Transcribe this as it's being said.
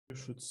You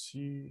should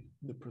see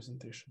the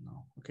presentation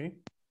now, okay?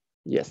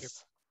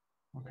 Yes.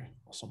 Okay,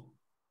 awesome.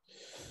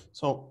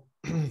 So,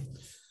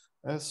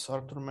 as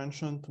Arthur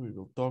mentioned, we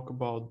will talk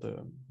about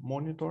the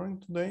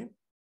monitoring today,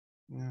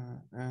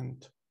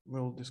 and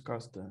we'll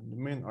discuss the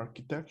main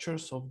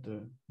architectures of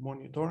the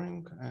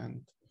monitoring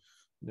and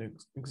the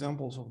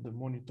examples of the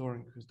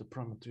monitoring with the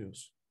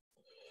Prometheus.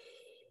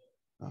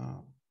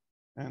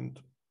 And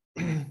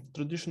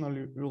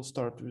traditionally, we'll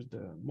start with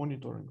the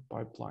monitoring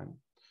pipeline.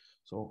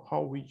 So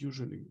how we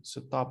usually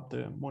set up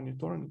the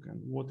monitoring and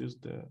what is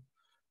the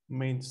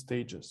main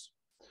stages.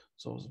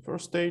 So the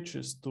first stage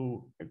is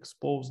to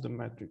expose the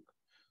metric.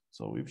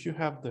 So if you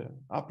have the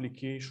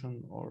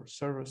application or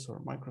service or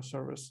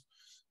microservice,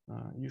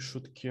 you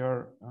should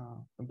care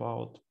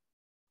about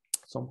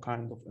some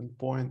kind of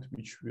endpoint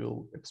which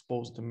will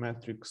expose the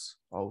metrics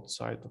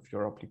outside of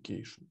your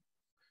application.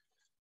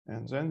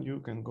 And then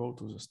you can go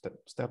to the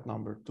step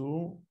number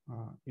 2,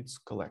 it's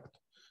collect.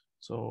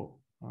 So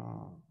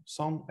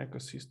some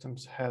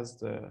ecosystems has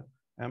the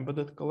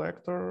embedded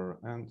collector,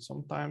 and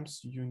sometimes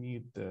you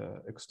need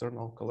the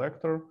external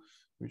collector,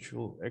 which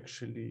will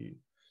actually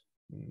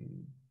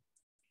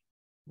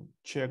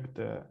check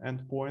the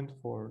endpoint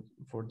for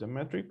the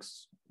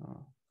metrics,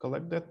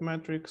 collect that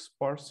metrics,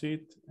 parse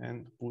it,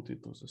 and put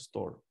it to the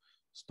store.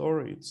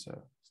 Store, it's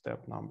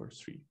step number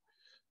 3.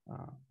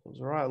 So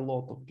there are a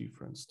lot of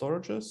different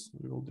storages.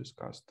 We will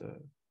discuss the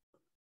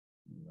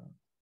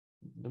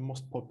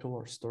most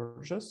popular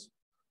storages.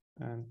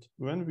 And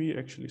when we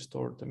actually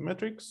store the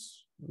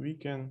metrics, we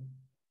can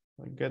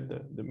get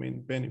the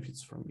main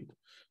benefits from it.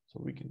 So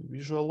we can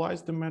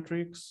visualize the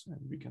metrics and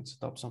we can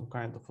set up some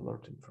kind of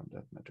alerting from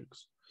that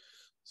metrics.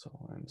 So,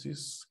 and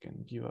this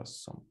can give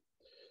us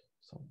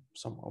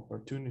some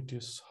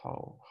opportunities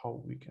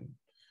how we can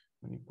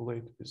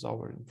manipulate with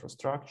our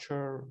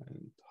infrastructure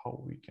and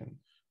how we can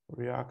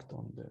react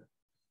on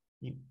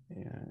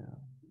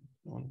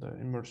the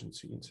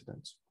emergency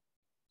incidents.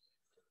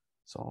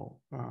 So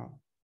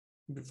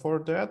before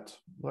that,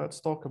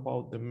 let's talk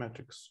about the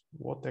metrics.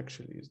 What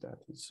actually is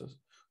that? It's a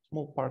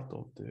small part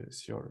of the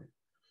theory.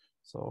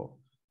 So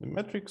the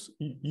metrics,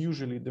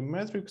 usually the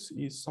metrics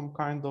is some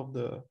kind of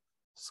the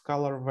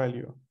scalar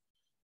value,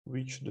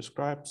 which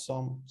describes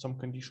some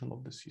condition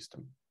of the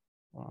system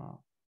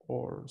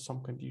or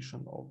some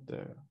condition of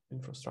the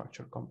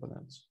infrastructure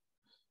components.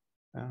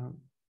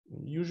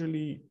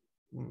 Usually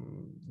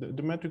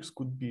the metrics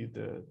could be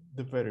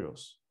the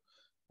variables,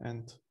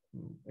 and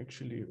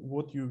actually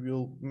what you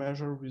will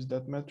measure with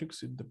that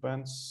metrics, it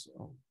depends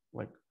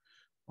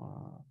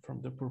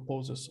from the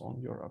purposes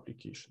on your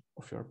application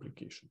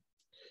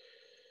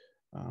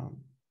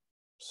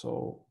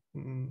so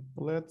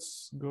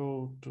let's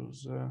go to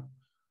the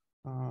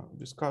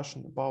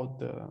discussion about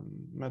the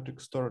metric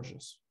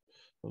storages.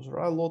 So there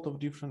are a lot of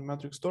different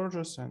metric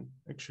storages, and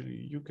actually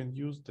you can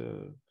use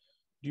the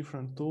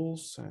different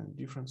tools and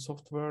different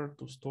software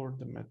to store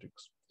the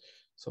metrics.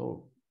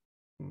 So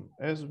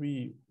as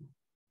we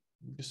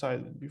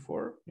decided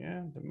before,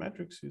 the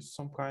metrics is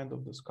some kind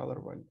of the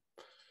scalar value.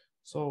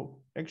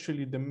 So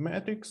actually the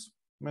metric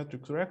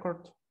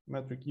record,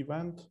 metric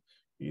event,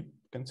 it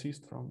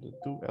consists from the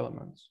 2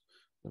 elements.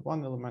 The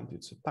one element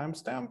it's a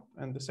timestamp,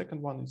 and the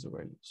second one is a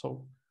value.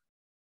 So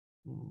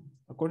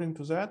according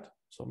to that,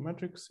 so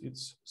metrics,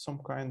 it's some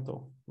kind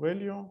of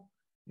value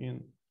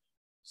in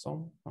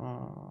some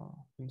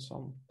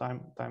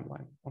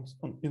timeline,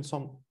 in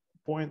some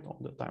point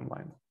on the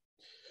timeline.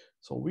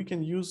 So we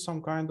can use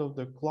some kind of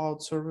the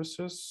cloud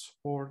services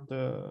for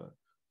the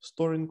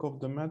storing of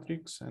the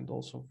metrics and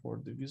also for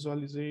the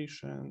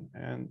visualization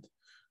and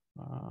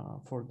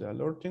for the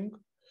alerting.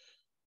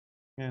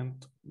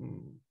 And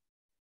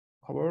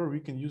however,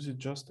 we can use it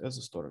just as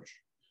a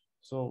storage.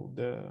 So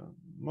the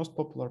most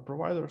popular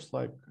providers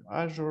like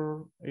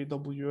Azure,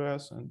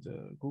 AWS, and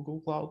the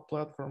Google Cloud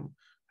Platform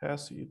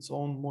has its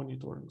own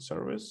monitoring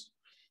service,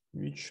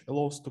 which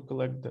allows to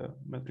collect the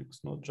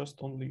metrics not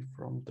just only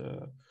from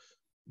the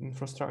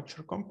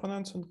infrastructure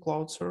components and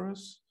cloud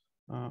service,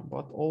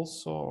 but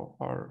also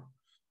are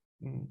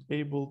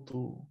able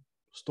to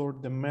store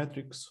the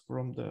metrics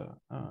from the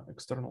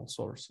external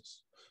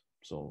sources.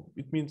 So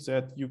it means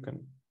that you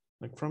can,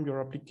 from your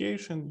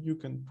application, you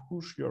can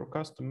push your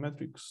custom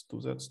metrics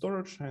to that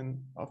storage,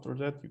 and after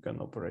that you can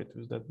operate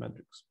with that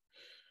metrics.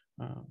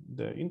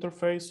 The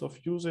interface of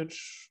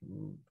usage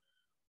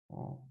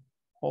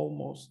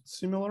almost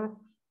similar.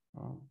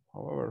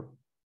 However,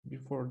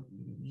 before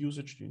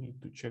usage, you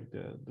need to check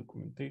the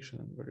documentation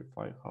and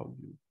verify how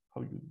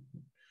you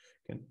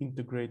can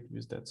integrate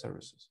with that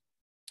services.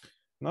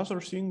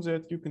 Another thing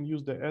that you can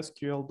use the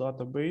SQL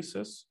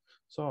databases.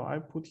 So I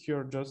put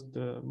here just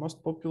the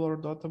most popular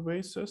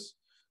databases.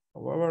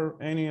 However,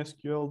 any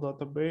SQL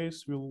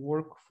database will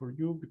work for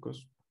you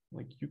because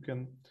you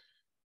can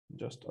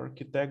just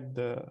architect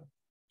the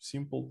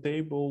simple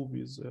table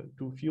with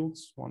 2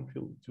 fields. One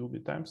field will be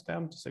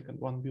timestamp, the second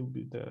one will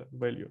be the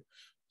value.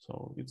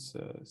 So it's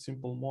a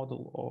simple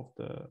model of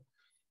the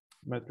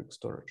metric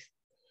storage.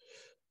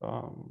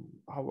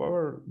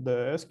 However,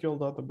 the SQL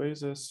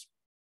databases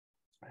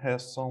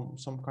has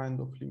some kind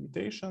of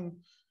limitation,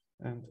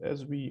 and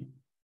as we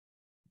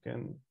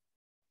can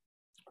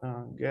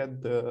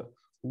get the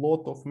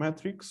lot of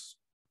metrics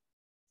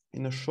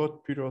in a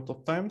short period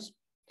of times,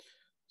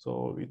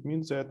 so it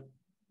means that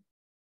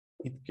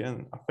it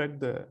can affect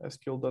the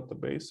SQL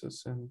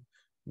databases and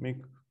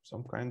make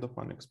some kind of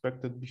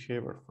unexpected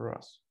behavior for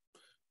us.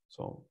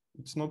 So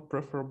it's not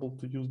preferable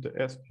to use the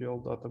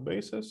SQL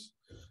databases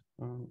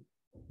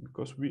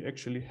because we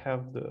actually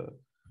have the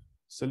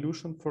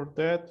solution for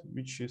that,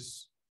 which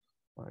is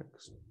like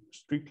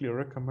strictly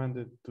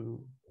recommended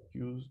to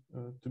use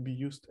to be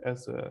used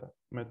as a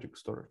metric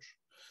storage.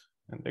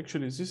 And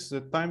actually, this is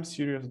a time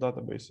series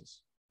databases.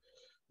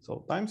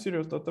 So time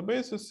series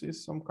databases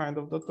is some kind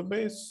of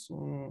database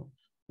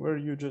where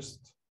you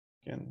just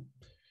can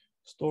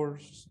store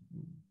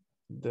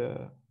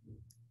the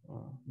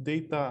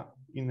data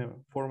in a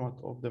format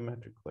of the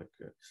metric. Like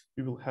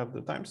you will have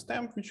the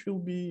timestamp, which will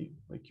be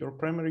like your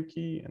primary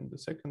key, and the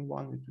second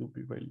one, it will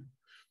be value,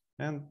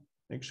 and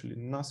actually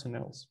nothing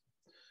else.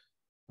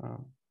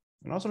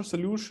 Another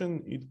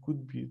solution, it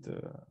could be the,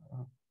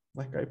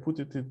 like I put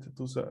it into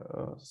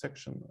the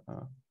section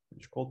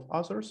which called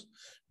others,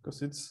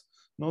 because it's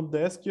not the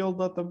SQL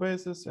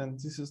databases, and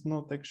this is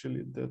not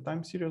actually the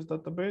time series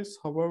database.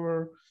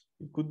 However,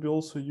 it could be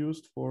also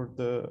used for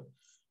the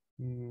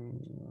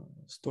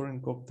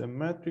storing of the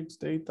metrics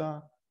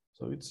data.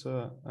 So it's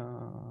a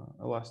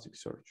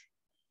Elasticsearch.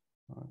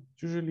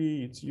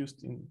 Usually it's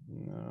used in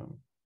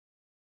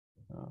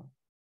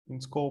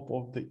scope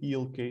of the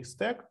ELK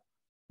stack.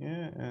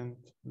 Yeah, and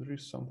there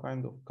is some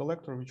kind of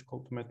collector which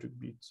called metric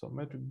bit. So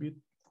metric bit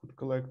could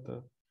collect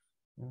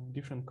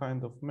different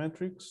kind of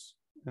metrics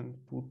and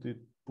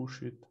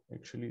push it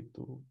actually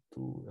to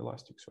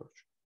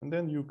Elasticsearch. And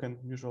then you can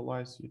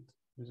visualize it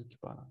with a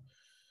Kibana.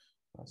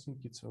 I think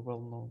it's a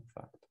well-known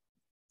fact.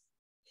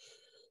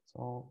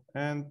 So,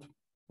 and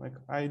like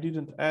I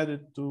didn't add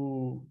it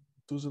to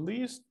the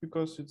list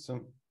because it's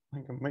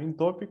like a main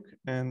topic,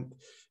 and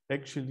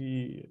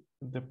actually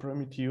the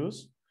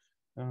Prometheus.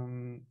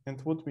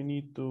 And what we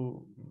need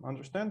to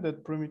understand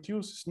that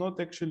Prometheus is not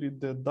actually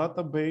the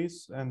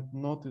database and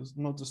not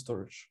the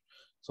storage.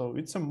 So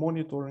it's a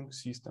monitoring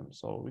system.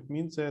 So it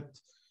means that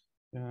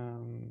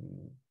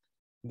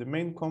the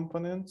main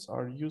components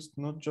are used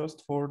not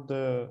just for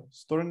the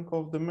storing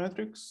of the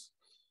metrics,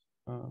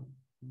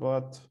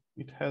 but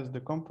it has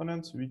the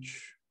components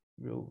which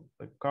will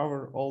like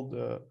cover all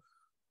the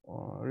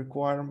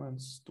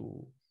requirements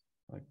to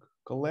like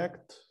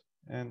collect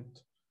and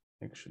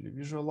actually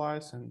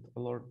visualize and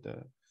alert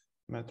the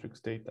metrics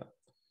data.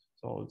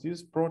 So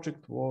this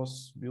project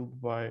was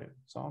built by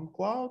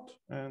SoundCloud,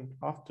 and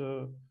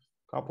after a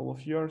couple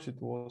of years,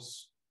 it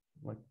was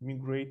like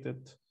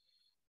migrated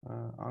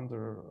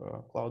under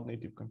Cloud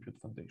Native Compute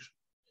Foundation.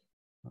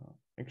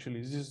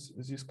 Actually,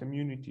 this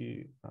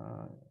community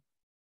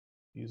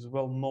is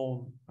well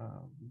known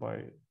by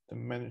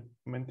the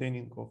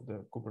maintaining of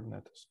the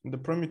Kubernetes. And the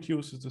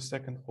Prometheus is the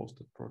second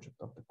hosted project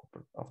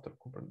after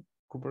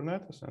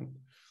Kubernetes, and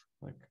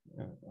like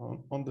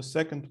on the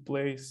second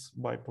place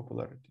by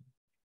popularity.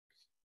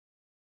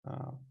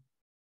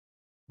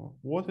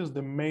 What is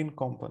the main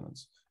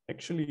components?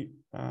 Actually,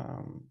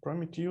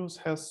 Prometheus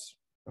has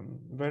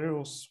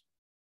various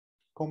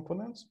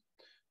components.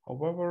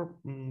 However,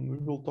 we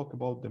will talk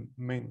about the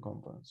main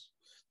components.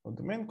 So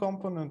the main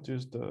component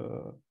is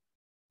the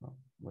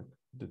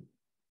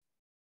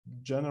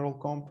general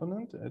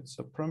component. It's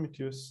a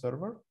Prometheus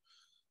server.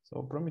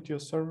 So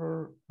Prometheus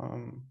server,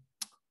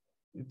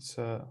 it's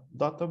a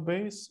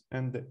database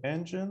and the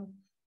engine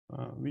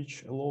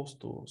which allows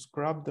to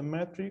scrap the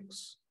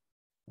metrics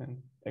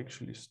and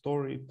actually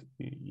store it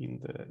in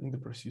the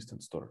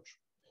persistent storage.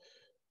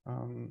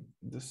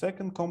 The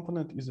second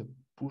component is a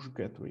push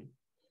gateway.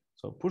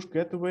 So push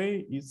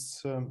gateway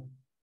is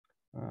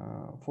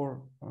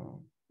for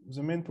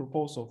the main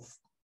purpose of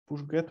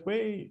push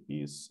gateway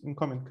is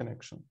incoming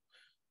connection.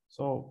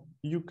 So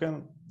you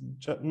can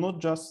not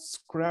just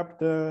scrap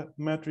the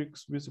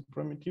metrics with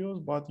Prometheus,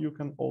 but you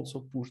can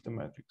also push the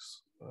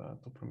metrics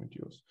to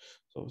Prometheus.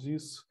 So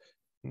this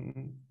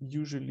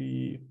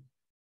usually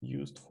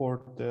used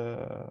for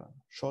the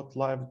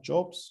short-lived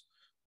jobs.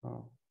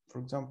 For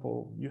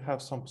example, you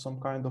have some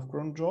kind of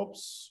cron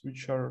jobs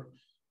which are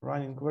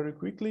running very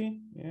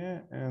quickly. Yeah,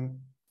 and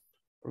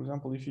for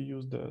example, if you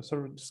use the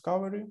service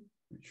discovery,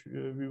 which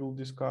we will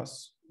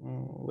discuss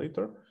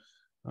later,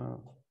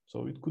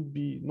 so it could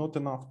be not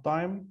enough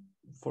time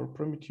for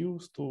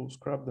Prometheus to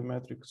scrap the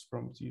metrics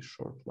from these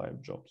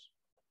short-lived jobs.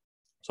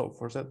 So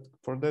for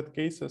that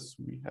cases,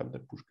 we have the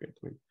push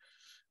gateway.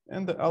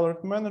 And the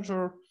alert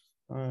manager,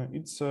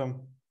 it's a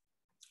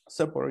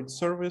separate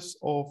service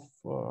of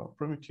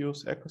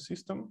Prometheus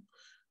ecosystem,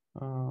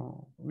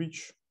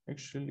 which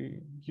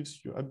actually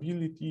gives you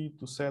ability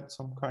to set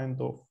some kind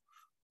of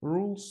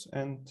rules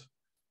and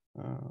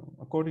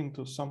according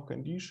to some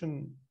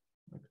condition,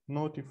 like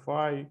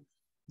notify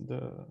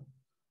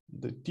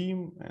the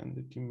team and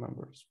the team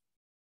members.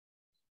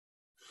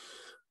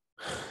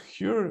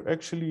 Here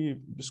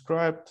actually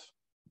described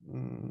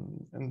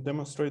and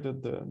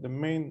demonstrated the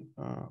main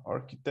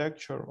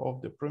architecture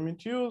of the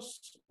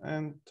Prometheus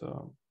and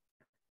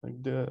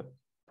like the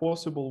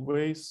possible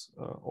ways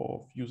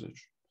of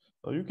usage.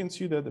 So you can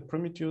see that the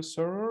Prometheus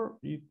server,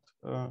 it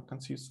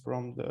consists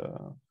from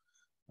the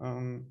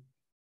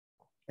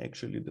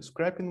actually the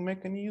scrapping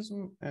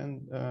mechanism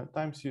and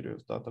time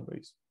series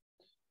database.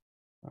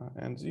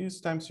 And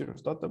this time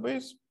series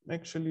database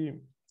actually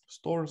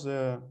stores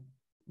the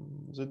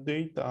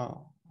data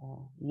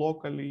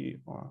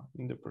locally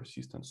in the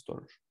persistent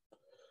storage.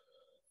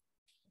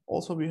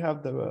 Also, we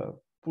have the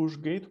push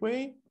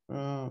gateway,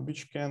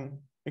 which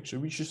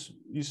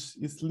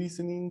is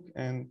listening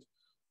and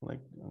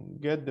like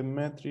get the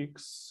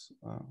metrics,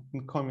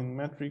 incoming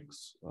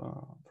metrics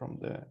from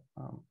the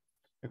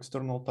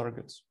external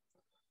targets.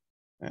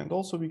 And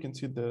also we can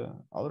see the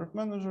alert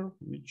manager,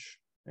 which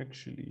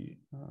actually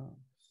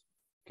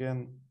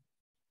can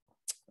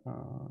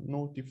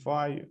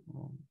notify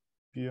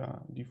via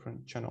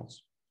different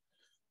channels.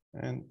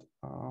 And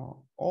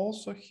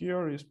also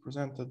here is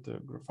presented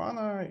the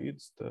Grafana.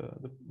 It's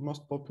the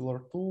most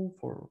popular tool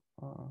for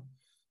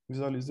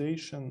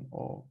visualization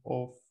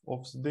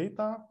of the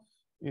data.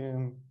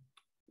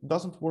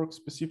 Doesn't work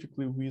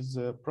specifically with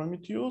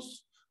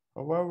Prometheus.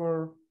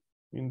 However,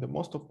 in the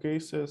most of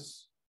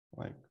cases,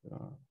 like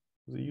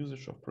the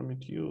usage of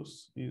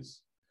Prometheus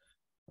is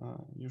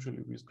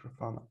usually with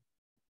Grafana.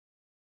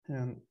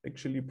 And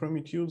actually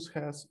Prometheus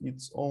has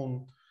its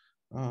own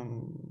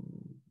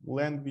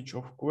language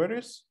of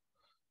queries,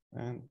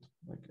 and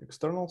like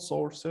external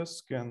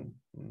sources can,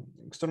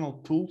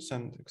 external tools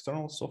and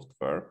external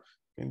software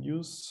can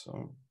use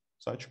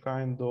such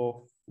kind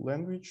of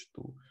language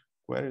to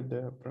query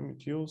the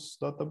Prometheus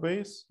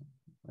database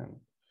and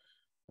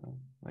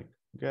like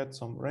get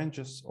some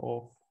ranges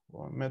of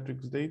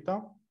metrics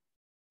data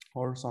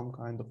or some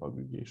kind of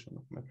aggregation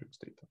of metrics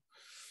data.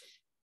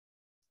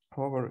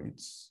 However,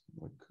 it's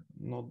like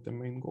not the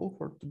main goal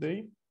for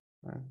today.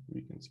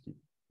 We can skip.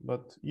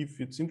 But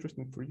if it's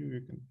interesting for you,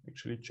 you can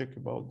actually check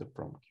about the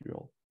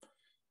PromQL.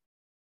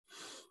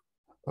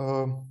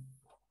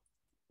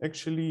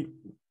 Actually,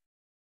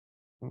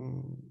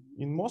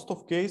 in most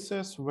of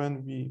cases,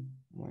 when we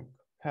like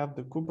have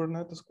the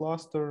Kubernetes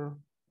cluster,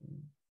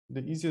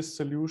 the easiest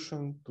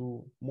solution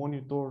to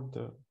monitor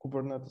the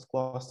Kubernetes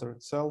cluster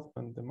itself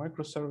and the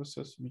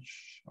microservices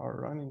which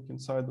are running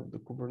inside of the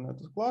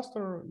Kubernetes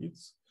cluster,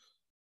 it's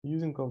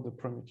using of the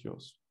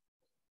Prometheus.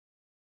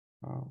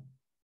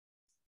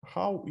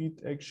 How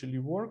it actually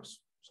works,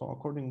 so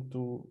according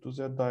to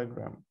that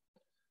diagram,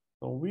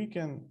 so we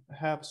can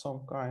have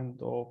some kind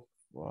of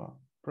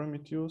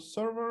Prometheus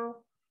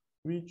server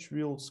which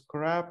will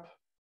scrap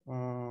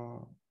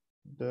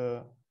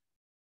the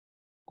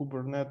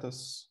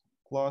Kubernetes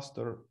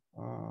cluster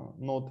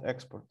node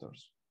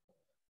exporters.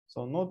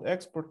 So node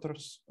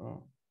exporters,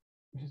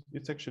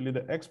 it's actually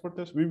the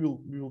exporters. We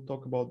will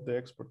talk about the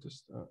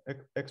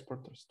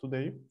exporters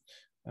today.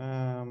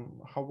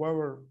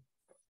 However,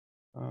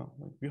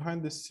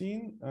 behind the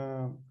scene,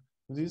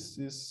 this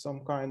is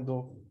some kind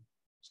of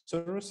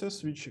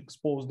services which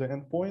expose the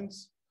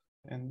endpoints,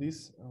 and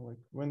this like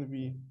when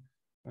we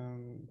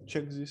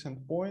check this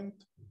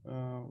endpoint,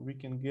 we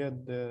can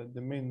get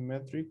the main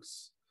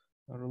metrics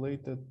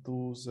related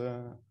to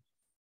the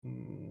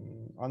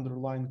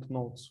underlying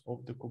nodes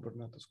of the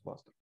Kubernetes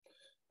cluster,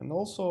 and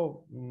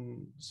also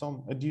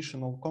some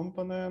additional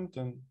component,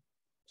 and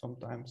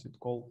sometimes it's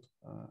called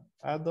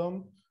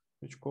add-on,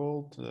 which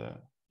called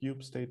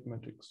cube state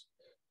metrics.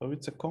 So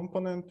it's a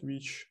component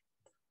which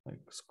like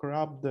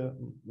scrap the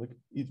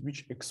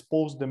which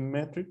expose the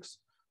metrics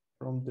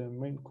from the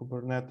main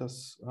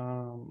Kubernetes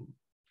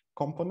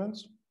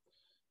components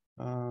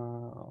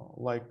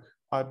like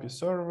IP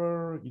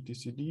server,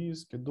 etcd,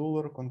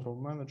 scheduler,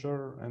 control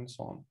manager, and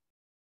so on.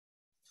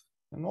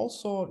 And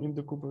also in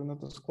the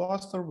Kubernetes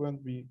cluster, when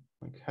we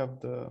like have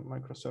the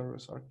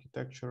microservice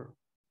architecture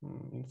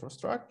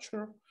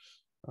infrastructure,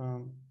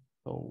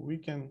 so we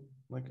can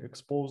like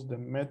expose the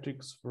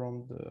metrics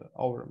from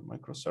our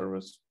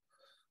microservice,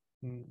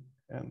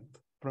 and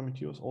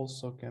Prometheus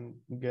also can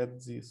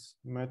get these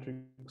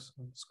metrics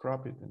and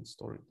scrap it and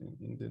store it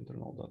in the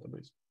internal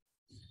database.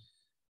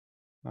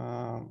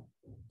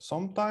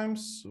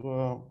 Sometimes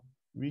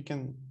we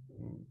can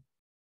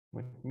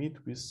meet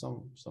with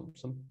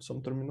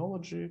some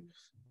terminology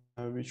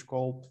which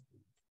called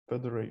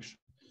federation.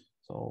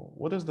 So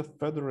what is the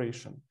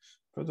federation?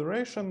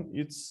 Federation,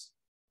 it's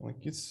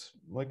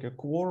like a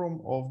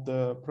quorum of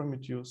the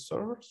Prometheus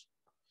servers.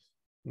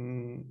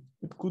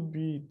 It could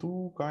be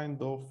two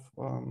kind of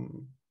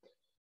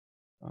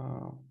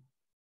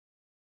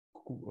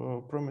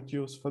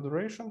Prometheus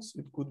federations.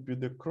 It could be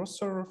the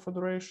cross-server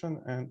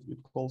federation, and it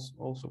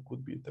also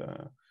could be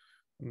the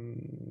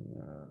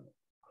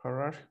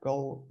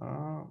hierarchical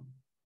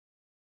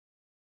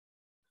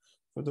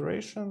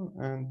federation.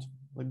 And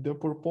like the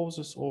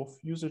purposes of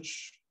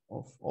usage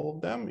of all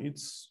of them,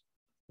 it's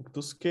like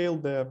to scale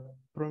the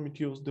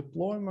Prometheus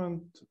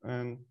deployment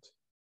and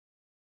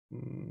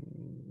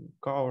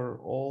cover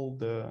all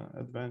the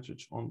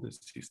advantage on the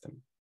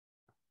system.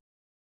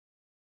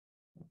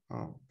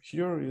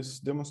 Here is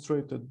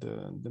demonstrated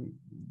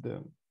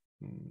the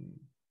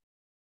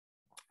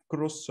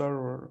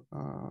cross-server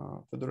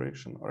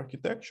federation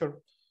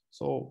architecture.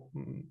 So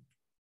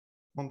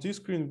on this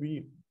screen,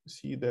 we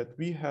see that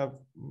we have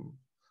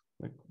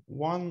like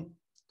one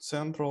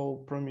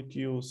central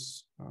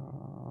Prometheus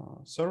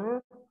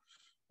server,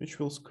 which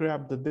will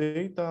scrap the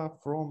data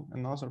from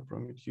another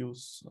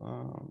Prometheus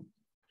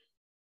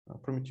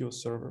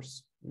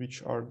servers,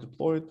 which are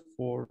deployed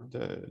for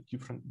the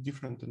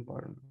different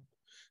environment.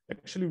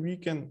 Actually, we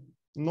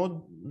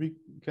cannot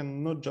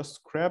just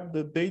scrap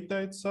the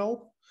data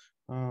itself.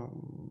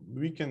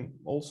 We can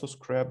also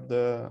scrap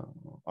the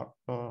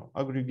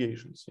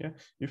aggregations. Yeah,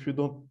 if you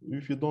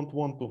don't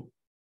want to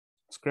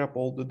scrap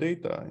all the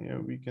data, yeah,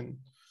 we can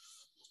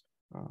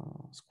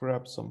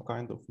scrap some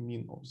kind of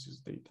mean of this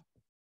data,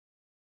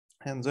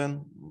 and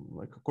then,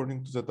 like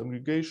according to that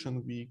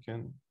aggregation, we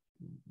can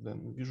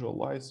then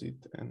visualize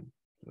it and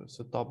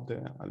set up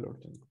the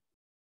alerting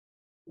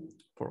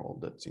for all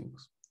that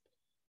things.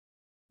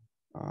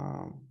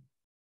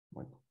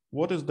 Like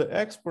what is the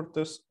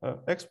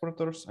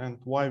exporters and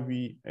why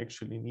we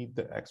actually need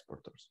the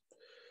exporters?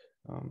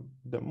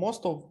 The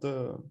most of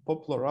the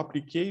popular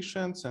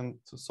applications and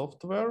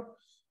software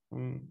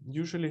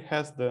usually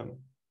has the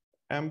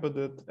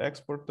embedded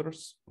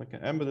exporters, like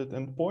an embedded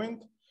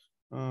endpoint,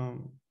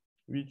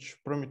 which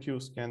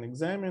Prometheus can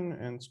examine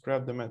and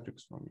scrap the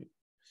metrics from it.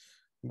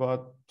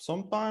 But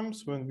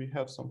sometimes when we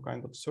have some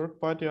kind of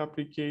third-party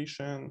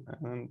application,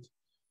 and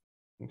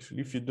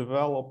actually if you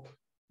develop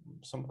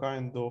some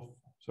kind of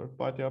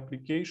third-party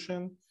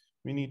application,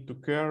 we need to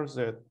care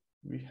that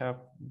we have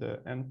the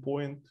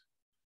endpoint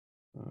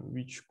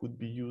which could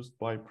be used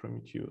by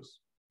Prometheus.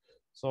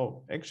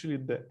 So actually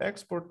the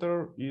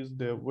exporter is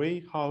the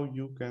way how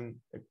you can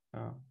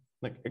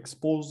like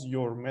expose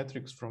your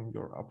metrics from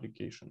your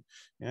application.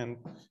 And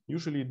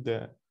usually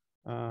the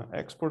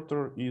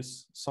exporter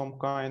is some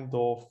kind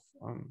of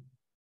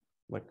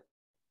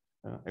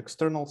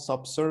external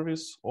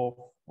subservice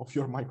of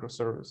your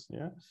microservice.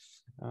 Yeah.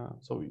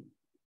 So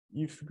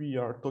if we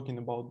are talking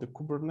about the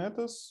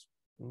Kubernetes,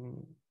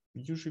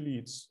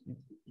 usually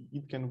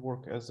it can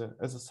work as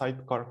a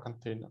sidecar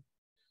container.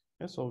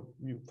 Yeah, so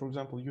for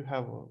example, you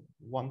have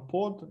one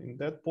pod. In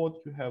that pod,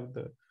 you have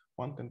the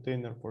one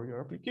container for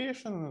your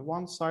application and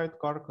one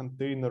sidecar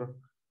container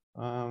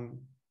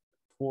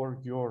for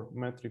your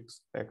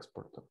metrics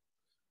exporter.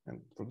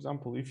 And for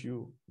example, if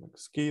you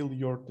scale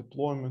your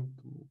deployment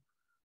to,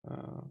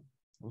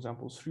 for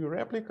example, 3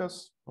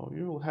 replicas, so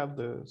you will have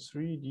the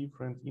 3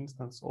 different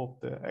instances of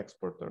the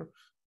exporter,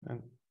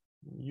 and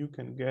you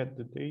can get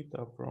the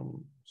data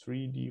from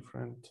 3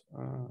 different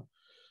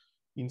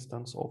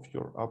instances of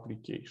your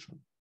application.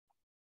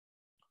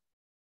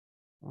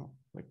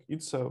 Like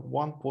it's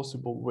one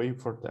possible way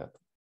for that.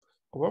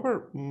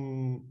 However,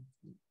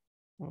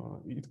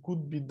 it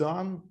could be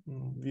done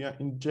via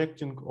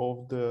injecting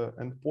of the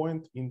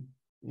endpoint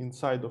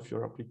inside of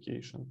your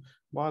application,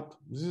 but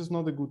this is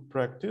not a good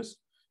practice.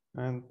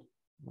 And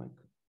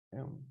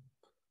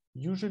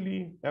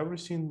usually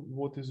everything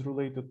what is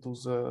related to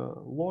the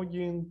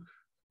logging,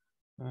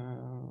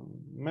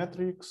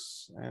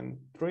 metrics and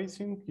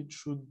tracing, it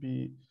should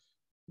be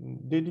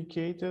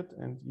dedicated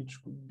and it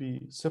should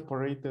be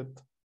separated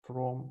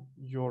from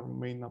your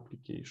main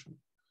application.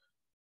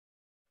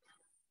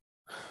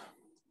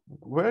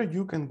 Where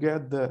you can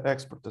get the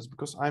exporters,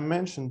 because I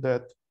mentioned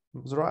that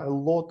there are a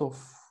lot of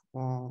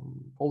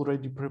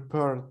already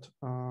prepared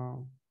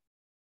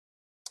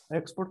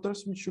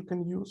exporters which you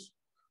can use.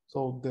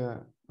 So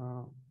the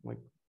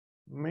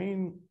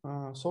main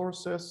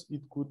sources,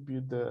 it could be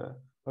the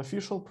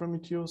official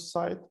Prometheus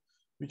site,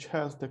 which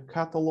has the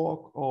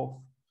catalog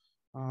of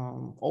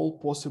all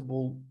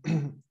possible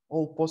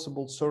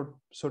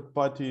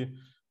third-party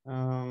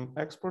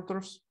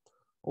exporters.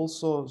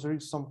 Also, there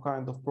is some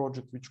kind of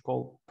project which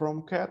called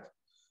Promcat.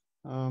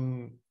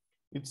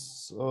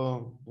 It's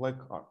like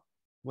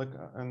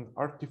an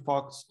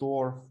artifact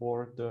store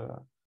for the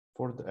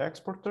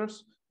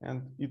exporters,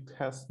 and it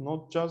has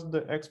not just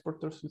the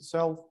exporters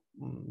itself,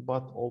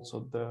 but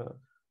also the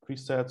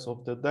presets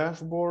of the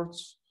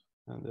dashboards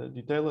and the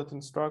detailed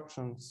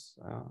instructions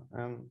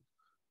and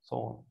so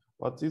on.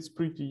 But it's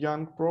pretty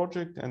young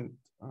project, and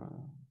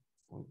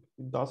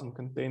it doesn't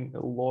contain a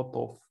lot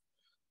of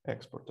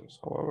exporters.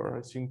 However,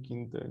 I think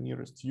in the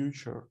nearest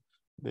future,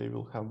 they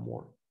will have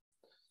more.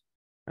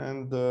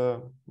 And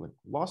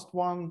last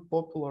one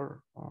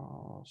popular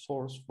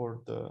source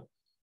for the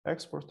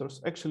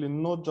exporters, actually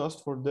not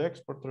just for the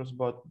exporters,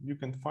 but you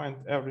can find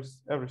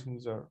everything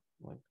there,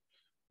 like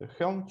the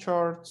Helm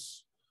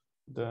charts,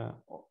 the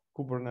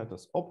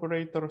Kubernetes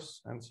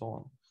operators, and so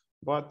on.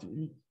 But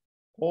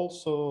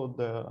also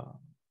the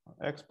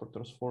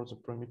exporters for the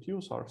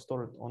Prometheus are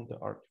stored on the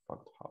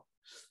Artifact Hub.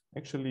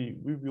 Actually,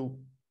 we will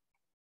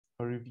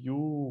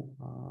review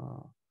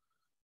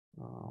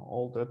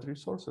all that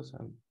resources,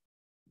 and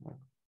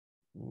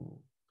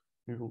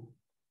we will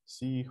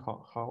see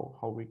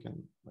how we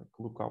can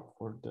look up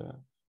for the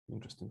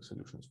interesting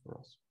solutions for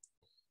us.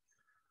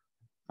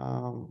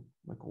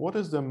 like what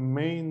is the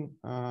main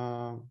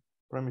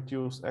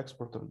Prometheus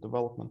Exporter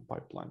development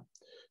pipeline?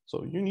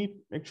 So you need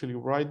actually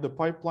write the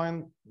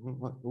pipeline,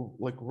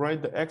 like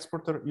write the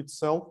exporter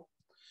itself,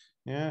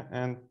 yeah,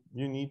 and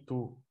you need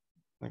to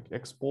like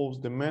expose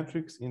the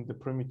metrics in the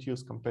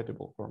Prometheus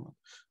compatible format.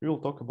 We will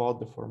talk about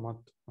the format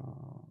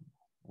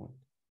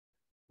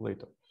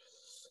later.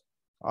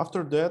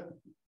 After that,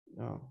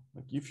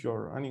 like if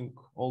you're running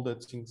all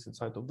that things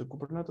inside of the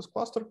Kubernetes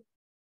cluster,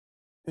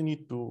 you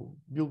need to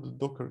build a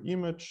Docker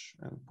image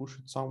and push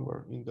it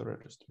somewhere in the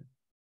registry.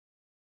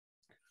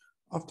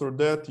 After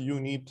that, you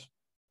need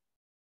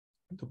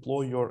to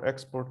deploy your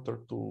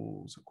exporter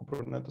to the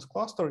Kubernetes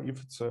cluster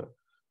if it's a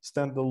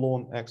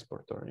standalone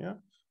exporter, yeah.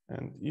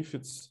 And if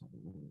it's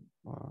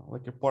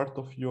like a part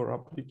of your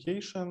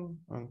application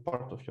and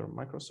part of your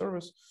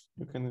microservice,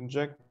 you can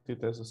inject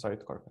it as a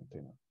sidecar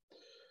container.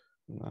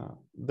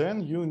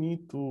 Then you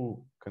need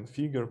to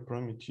configure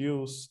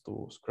Prometheus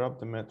to scrap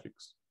the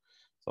metrics.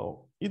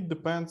 So it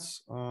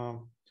depends,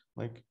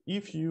 like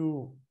if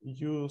you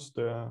use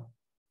the,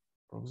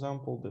 for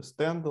example, the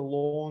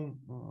standalone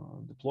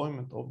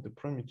deployment of the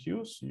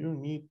Prometheus, you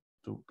need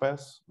to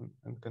pass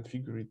and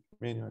configure it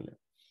manually.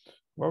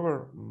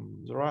 However,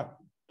 there are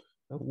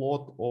a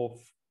lot of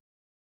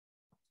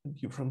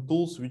different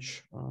tools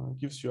which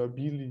gives you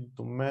ability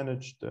to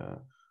manage the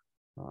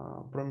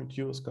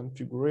Prometheus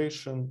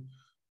configuration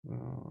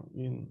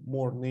in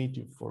more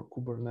native for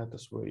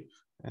Kubernetes way,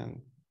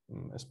 and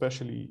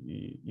especially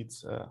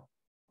it's a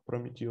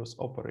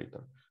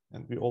prometheus-operator,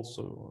 and we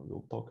also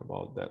will talk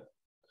about that.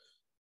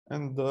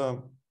 And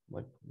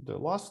like the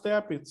last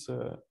step, it's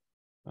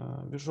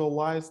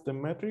visualize the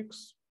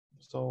metrics.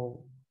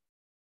 So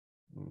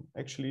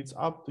actually, it's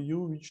up to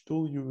you which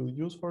tool you will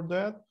use for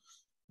that.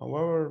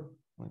 However,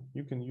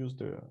 you can use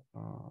the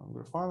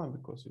Grafana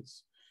because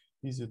it's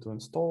easy to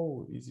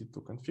install, easy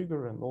to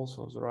configure, and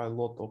also there are a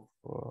lot of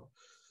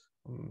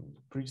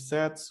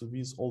presets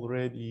with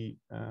already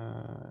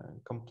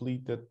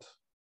completed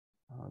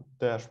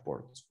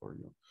dashboards for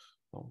you.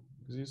 So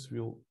this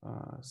will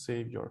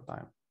save your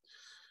time.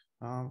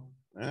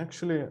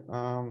 Actually,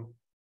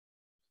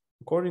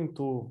 according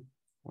to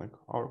like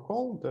our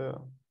call,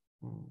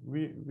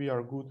 we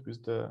are good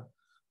with the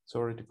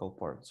theoretical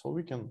part, so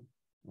we can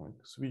like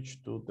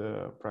switch to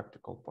the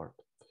practical part.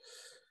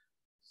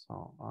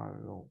 So I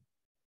will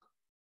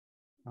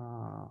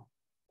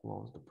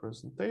close the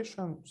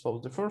presentation. So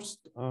the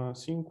first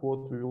thing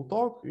what we will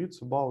talk,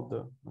 it's about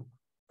the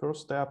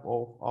first step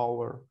of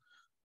our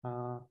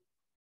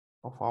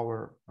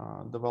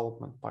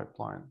development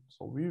pipeline.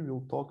 So we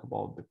will talk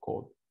about the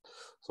code.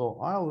 So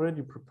I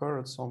already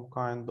prepared some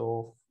kind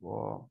of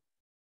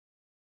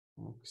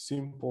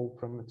simple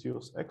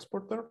Prometheus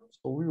exporter.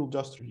 So we will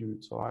just review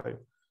it. So I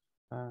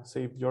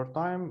saved your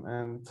time,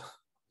 and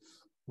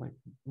like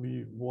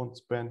we won't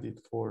spend it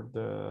for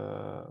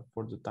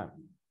the time,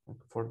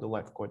 like for the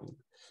live coding.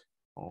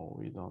 Oh,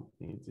 we don't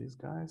need this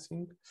guy, I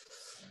think.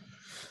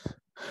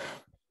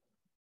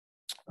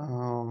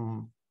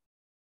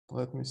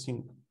 Let me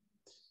think.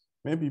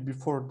 Maybe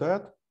before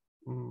that,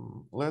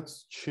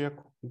 let's check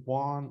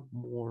one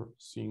more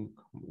thing,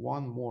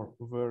 one more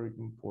very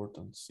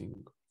important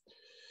thing.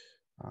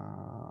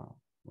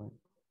 Like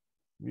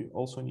we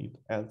also need to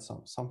add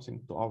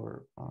something to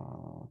our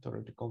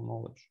theoretical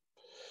knowledge.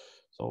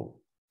 So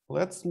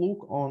let's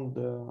look on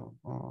the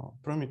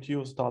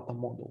Prometheus data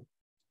model.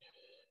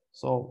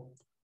 So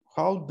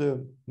how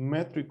the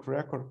metric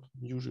record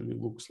usually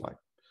looks like.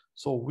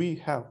 So we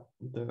have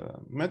the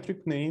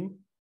metric name.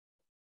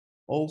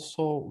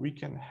 Also, we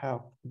can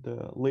have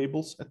the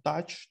labels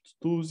attached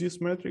to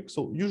this metric.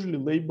 So usually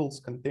labels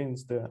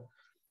contains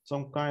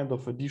some kind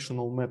of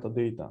additional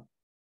metadata.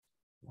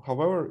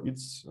 However,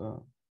 it's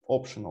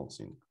optional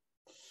thing.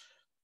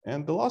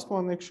 And the last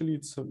one, actually,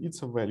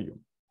 it's a value.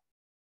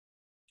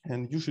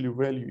 And usually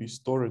value is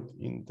stored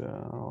in the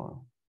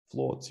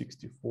float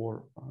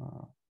 64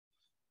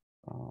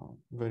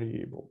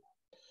 variable.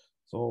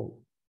 So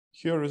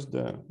here is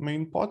the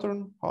main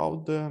pattern,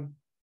 how the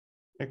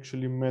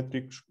actually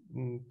metric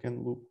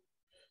can look.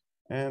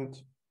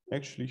 And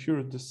actually here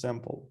is the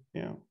sample.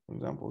 Yeah, for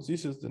example,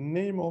 this is the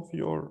name of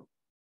your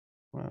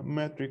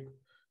metric,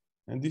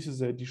 and this is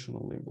the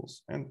additional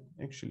labels. And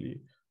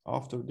actually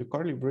after the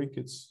curly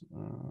brackets,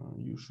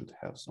 you should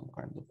have some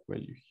kind of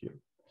value here.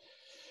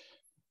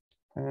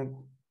 And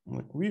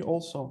like we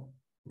also,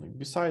 like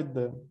beside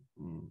the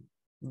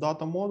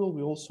data model,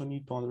 we also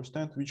need to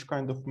understand which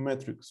kind of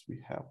metrics we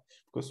have,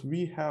 because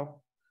we have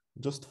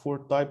just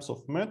 4 types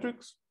of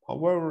metrics.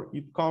 However,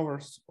 it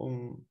covers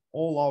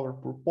all our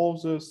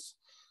purposes,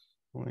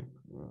 like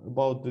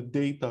about the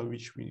data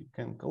which we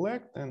can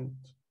collect and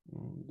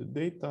the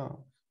data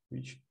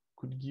which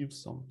could give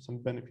some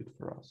benefit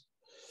for us.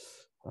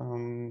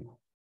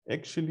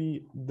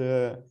 Actually,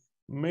 the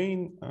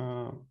main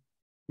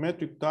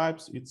metric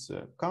types, it's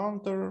a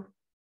counter,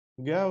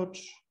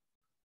 gauge,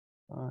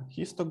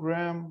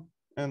 histogram,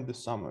 and the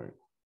summary.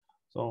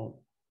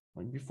 So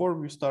before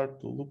we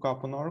start to look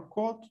up on our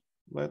code,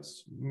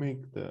 let's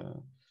make the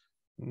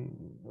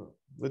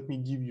let me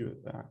give you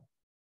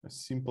a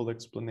simple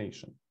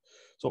explanation.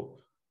 So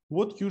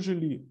what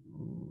usually,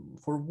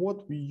 for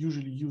what we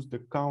usually use the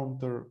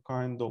counter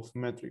kind of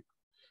metric.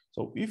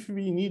 So if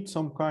we need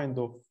some kind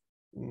of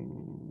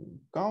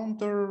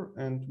counter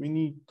and we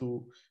need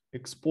to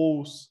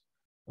expose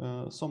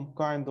some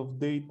kind of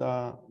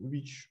data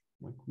which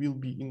will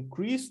be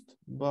increased,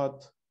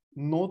 but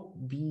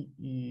won't be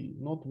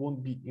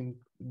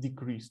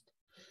decreased.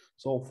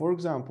 So for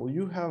example,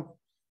 you have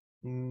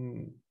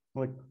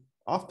like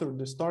after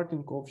the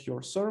starting of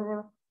your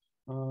server,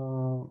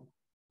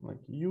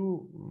 like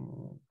you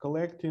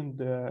collecting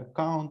the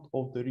count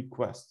of the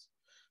requests.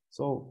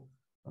 So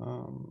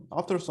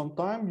after some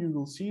time, you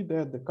will see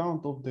that the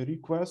count of the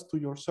request to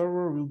your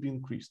server will be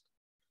increased,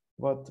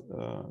 but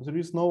there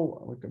is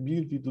no like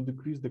ability to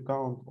decrease the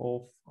count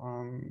of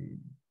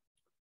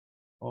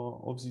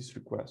this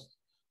request.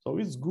 So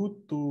it's good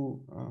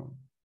to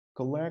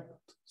collect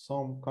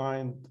some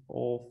kind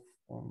of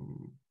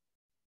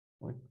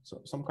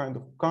some kind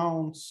of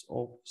counts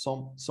of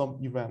some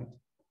event.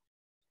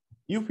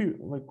 If you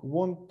like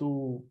want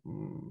to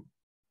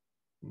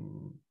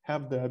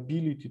have the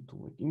ability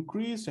to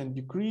increase and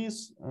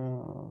decrease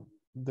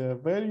the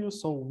value,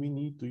 so we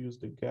need to use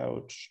the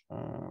gauge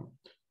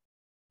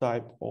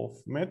type of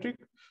metric.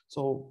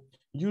 So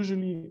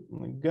usually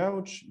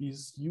gauge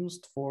is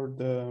used for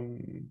the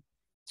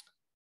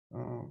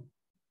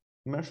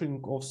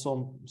measuring of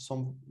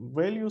some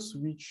values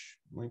which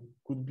like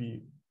could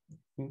be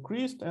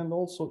increased and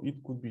also it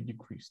could be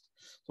decreased.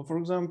 So for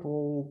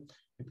example,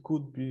 it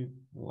could be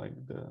like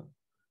the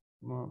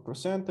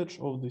percentage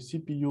of the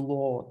CPU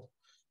load,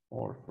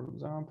 or for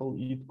example,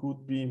 it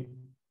could be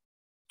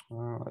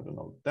I don't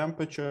know,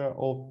 temperature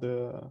of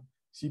the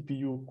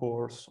CPU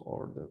cores,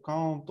 or the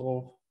count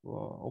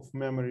of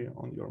memory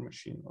on your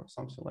machine, or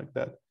something like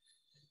that.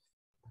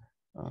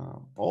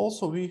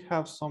 Also, we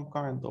have some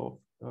kind of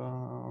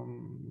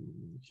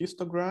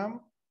histogram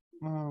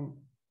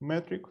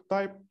metric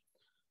type.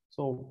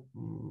 So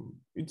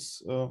it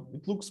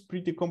looks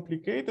pretty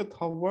complicated.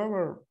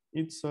 However,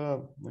 it's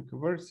like a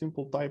very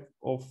simple type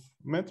of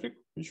metric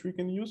which we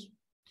can use.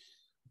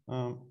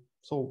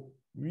 So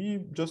we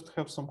just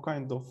have some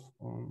kind of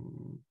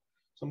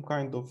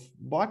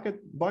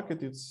bucket.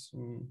 Bucket it's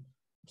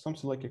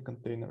something like a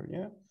container,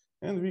 yeah.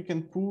 And we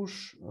can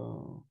push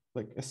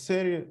like a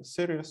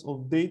series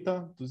of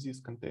data to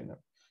this container.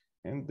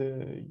 And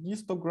the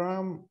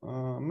histogram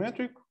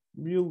metric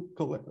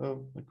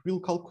will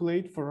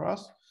calculate for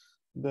us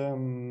the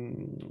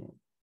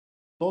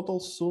total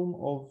sum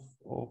of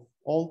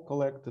all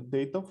collected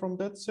data from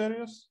that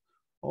series.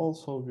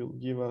 Also will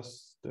give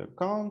us the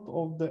count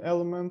of the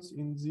elements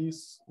in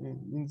this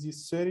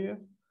series,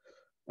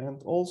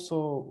 and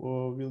also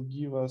will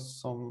give us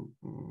some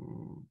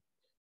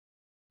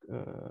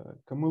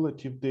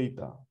cumulative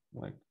data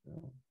like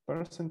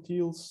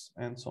percentiles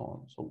and so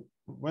on. So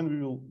when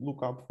we will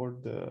look up for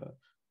the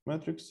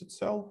matrix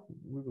itself,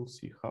 we will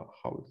see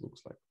how it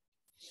looks like.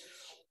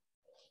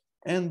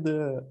 And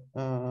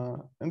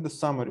the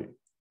summary.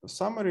 The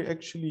summary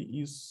actually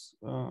is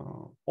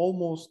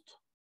almost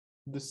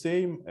the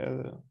same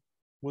as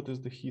what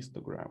is the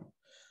histogram.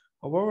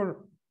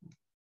 However,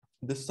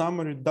 the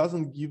summary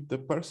doesn't give the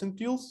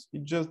percentiles,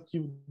 it just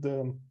gives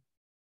the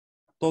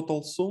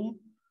total sum,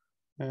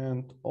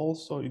 and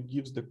also it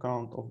gives the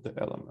count of the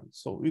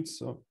elements. So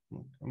it's a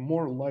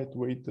more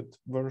lightweighted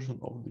version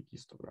of the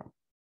histogram.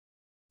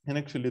 And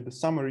actually the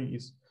summary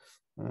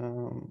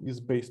is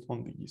based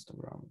on the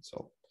histogram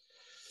itself.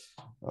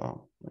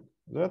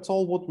 That's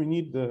all what we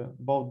need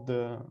about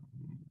the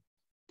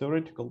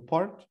theoretical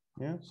part.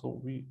 Yeah, so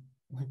we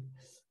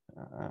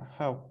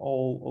have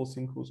all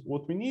things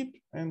what we need,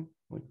 and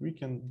like we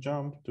can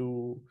jump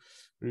to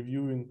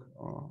reviewing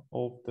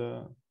of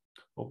the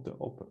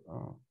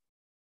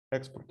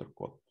exporter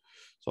code.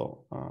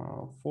 So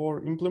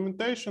for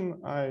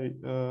implementation, I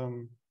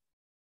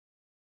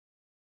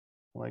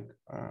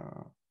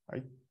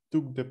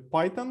took the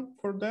Python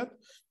for that,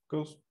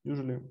 because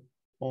usually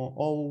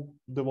all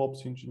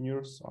DevOps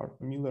engineers are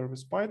familiar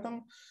with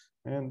Python,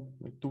 and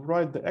to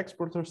write the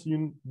exporters,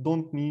 you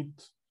don't need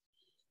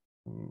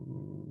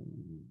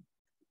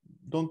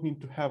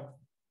to have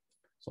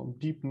some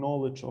deep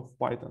knowledge of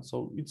Python.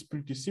 So it's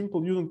pretty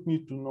simple. You don't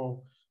need to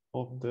know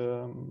of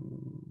the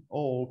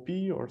OOP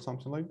or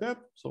something like that.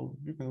 So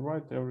you can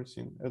write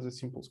everything as a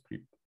simple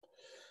script.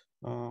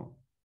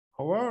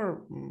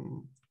 However,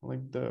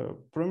 like the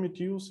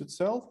Prometheus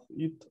itself,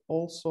 it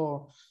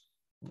also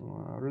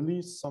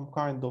released some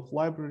kind of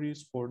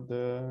libraries for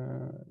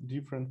the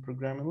different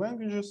programming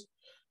languages.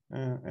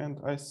 And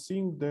I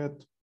think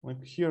that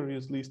like here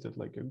is listed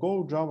like a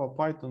Go, Java,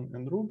 Python,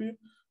 and Ruby.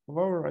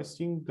 However, I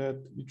think that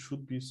it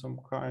should be some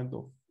kind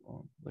of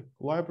like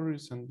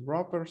libraries and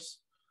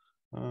wrappers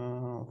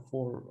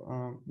for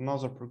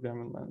another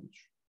programming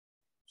language.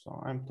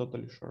 So I'm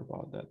totally sure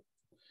about that.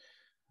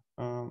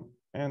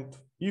 And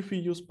if we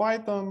use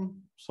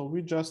Python, so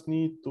we just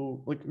need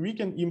to, like, we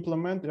can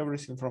implement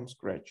everything from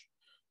scratch.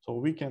 So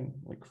we can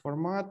like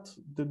format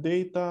the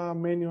data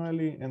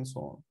manually and so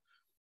on.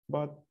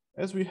 But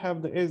as we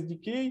have the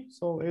SDK,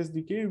 so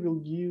SDK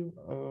will give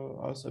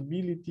us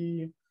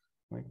ability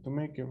like to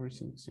make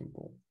everything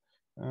simple.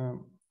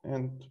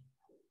 And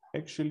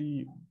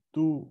actually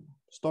to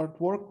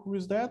start work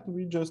with that,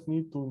 we just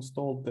need to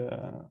install the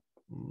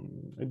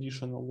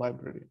additional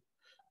library.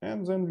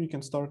 And then we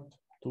can start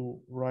to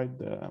write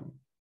the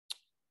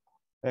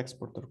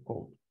exporter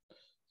code.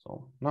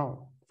 So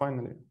now,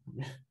 finally,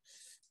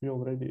 we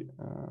already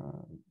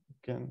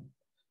can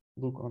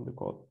look on the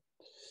code.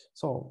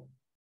 So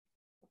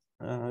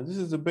this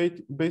is the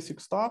basic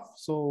stuff.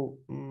 So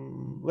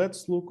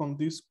let's look on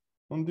this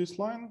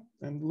line,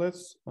 and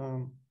let's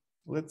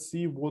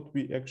see what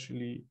we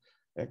actually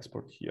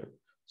export here.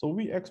 So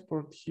we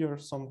export here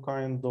some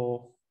kind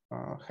of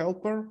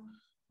helper,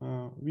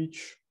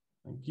 which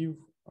give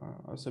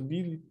us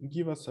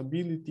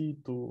ability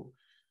to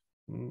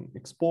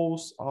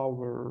expose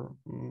our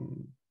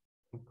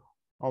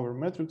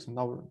metrics and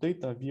our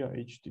data via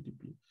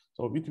HTTP.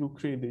 So it will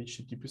create the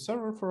HTTP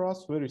server for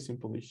us, very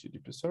simple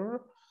HTTP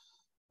server.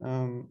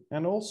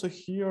 And also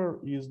here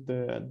is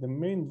the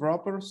main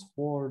wrappers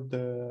for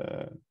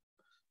the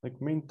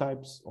main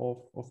types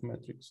of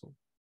metrics. So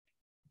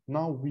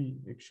now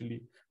we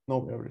actually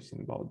know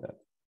everything about that.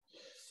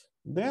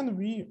 Then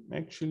we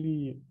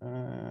actually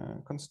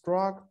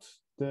construct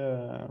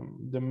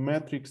the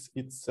metrics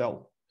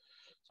itself.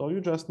 So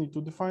you just need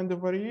to define the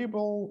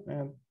variable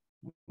and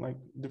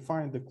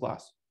define the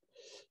class.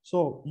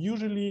 So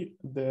usually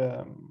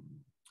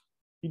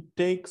it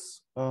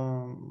takes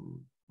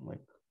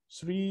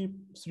three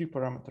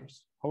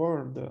parameters.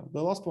 However,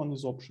 the last one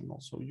is optional,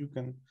 so you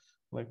can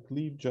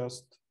leave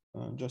just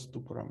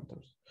 2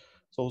 parameters.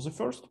 So the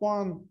first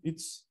one,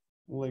 it's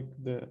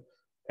the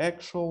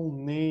actual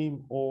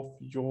name of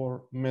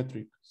your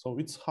metric. So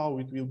it's how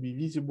it will be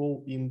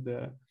visible in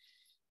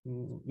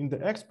the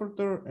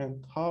exporter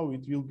and how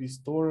it will be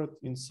stored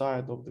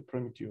inside of the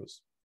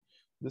Prometheus.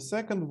 The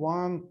second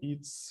one,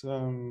 it's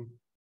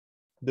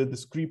the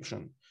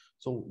description.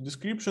 So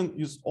description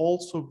is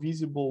also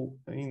visible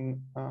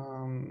in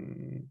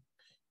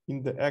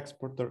the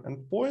exporter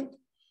endpoint.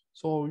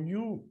 So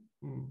you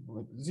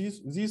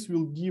this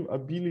will give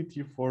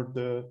ability for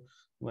the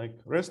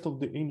rest of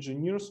the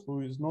engineers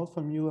who is not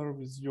familiar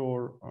with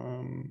your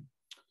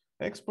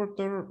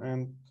exporter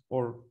and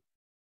or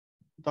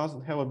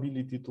doesn't have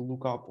ability to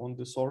look up on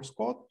the source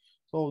code.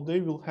 So they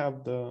will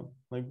have the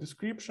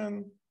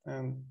description,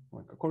 and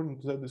according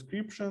to that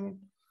description,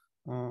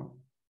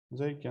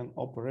 they can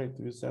operate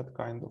with that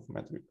kind of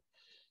metric.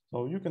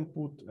 So you can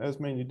put as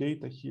many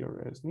data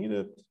here as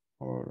needed,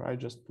 or I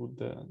just put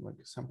the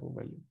sample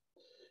value.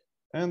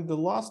 And the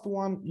last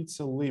one, it's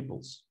a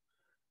labels.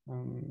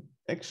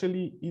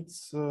 Actually,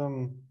 it's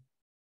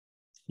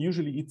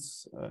usually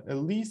it's a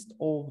list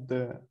of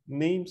the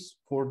names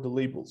for the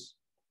labels.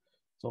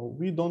 So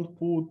we don't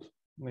put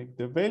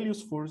the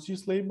values for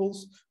these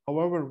labels.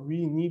 However,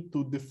 we need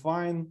to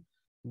define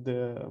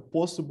the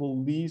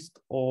possible list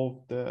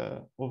of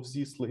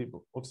these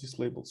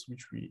labels,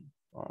 which we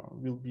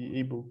will be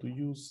able to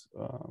use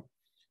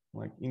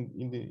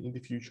in the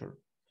future.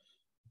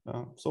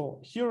 So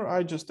here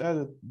I just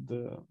added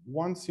the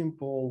one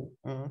simple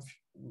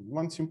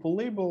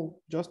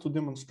label just to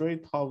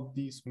demonstrate how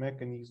this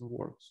mechanism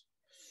works.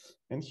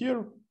 And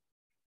here,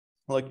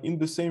 in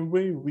the same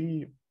way,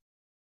 we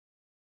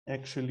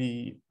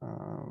actually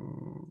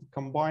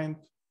combined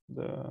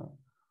the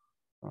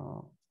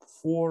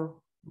four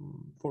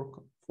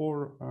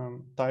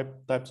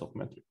types of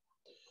metric.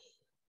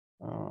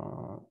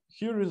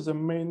 Here is the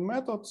main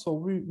method, so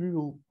we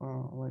will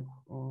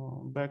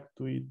back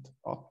to it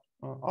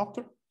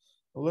after.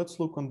 Let's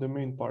look on the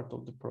main part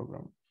of the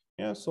program.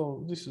 Yeah,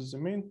 so this is the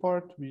main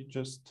part. We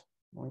just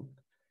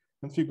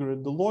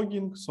configure the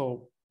logging.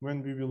 So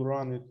when we will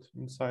run it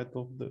inside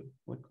of the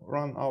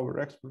run our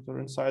exporter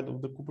inside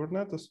of the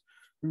Kubernetes,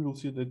 we will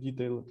see the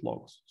detailed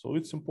logs. So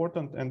it's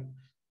important, and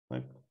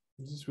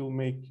this will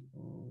make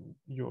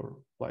your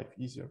life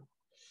easier.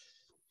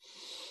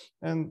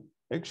 And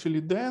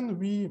actually, then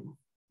we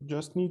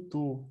just need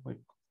to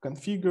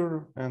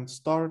configure and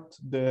start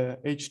the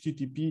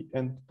HTTP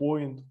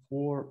endpoint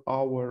for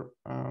our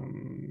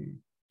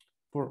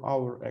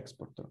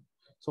exporter.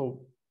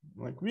 So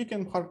we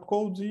can hard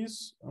code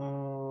this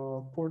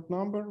port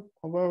number.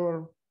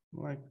 However,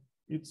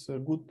 it's a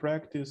good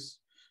practice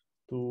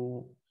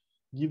to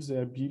give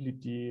the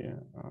ability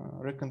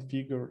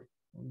reconfigure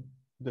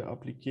the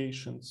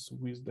applications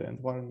with the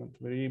environment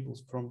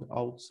variables from the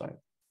outside.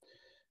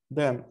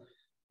 Then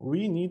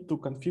we need to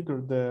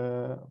configure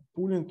the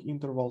pooling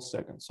interval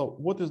seconds. So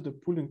what is the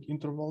pooling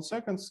interval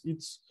seconds?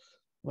 It's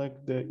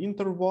the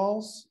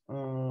intervals,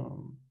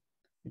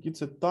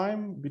 it's a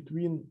time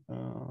between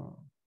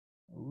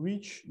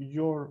which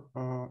your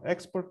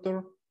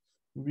exporter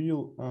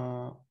will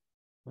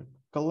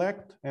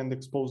collect and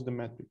expose the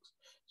metrics.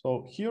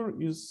 So here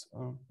is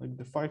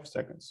the 5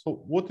 seconds.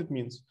 So what it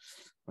means?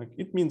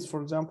 It means,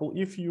 for example,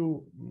 if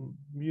you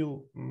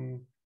will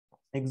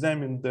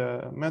examine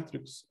the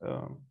metrics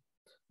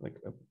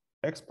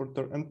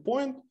exporter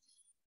endpoint,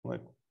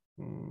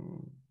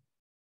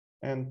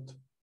 and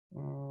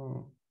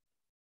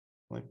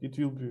like it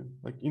will be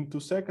like in 2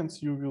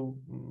 seconds you will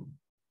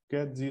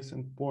get this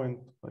endpoint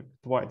like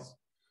twice.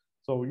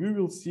 So you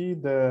will see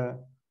the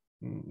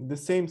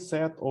same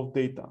set of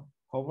data.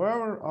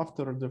 However,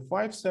 after the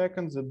 5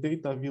 seconds, the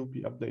data will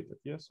be updated.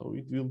 Yeah, so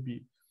it will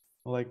be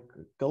like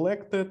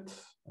collected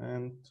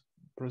and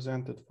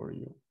presented for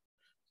you.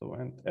 So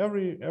and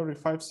every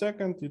 5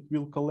 seconds it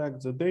will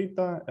collect the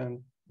data,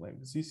 and like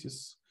this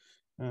is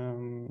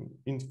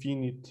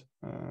infinite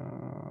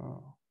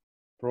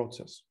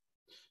process.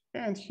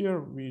 And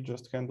here we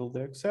just handle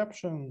the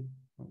exception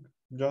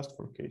just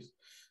for case.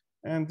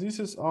 And this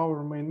is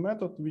our main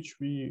method, which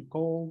we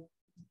call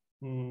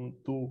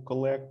to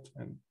collect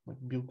and like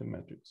build the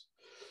metrics.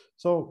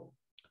 So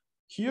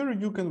here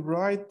you can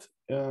write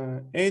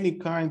any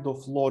kind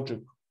of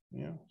logic.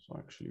 Yeah, so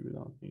actually we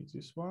don't need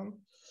this one.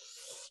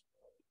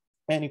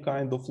 Any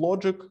kind of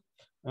logic.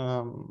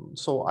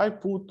 So I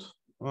put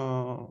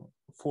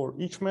for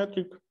each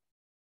metric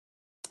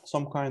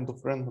some kind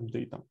of random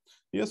data.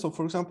 Yeah, so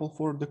for example,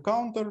 for the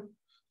counter,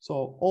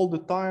 so all the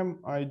time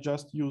I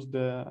just use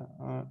the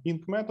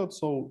int method.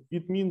 So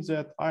it means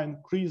that I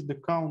increase the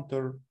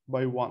counter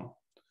by 1.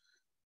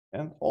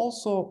 And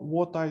also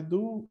what I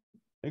do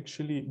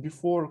actually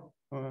before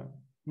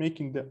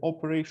making the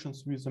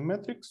operations with the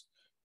metrics,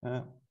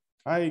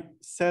 I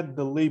set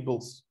the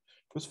labels.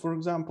 Because for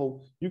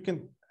example, you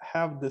can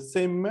have the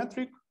same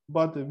metric,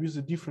 but with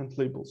the different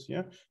labels.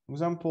 Yeah, for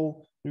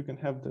example, you can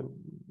have the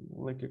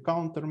like a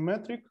counter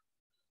metric,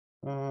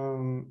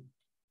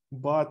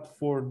 but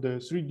for the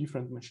 3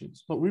 different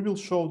machines. So we will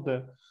show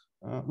the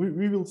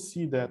we will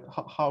see that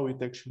how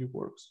it actually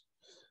works.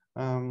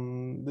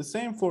 The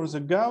same for the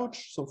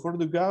gauge. So for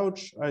the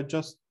gauge, I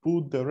just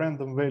put the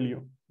random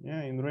value,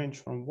 yeah, in range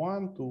from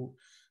 1 to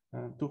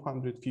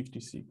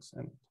 256,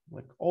 and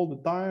like all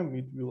the time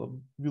it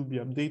will be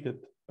updated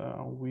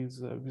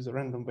with a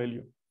random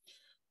value.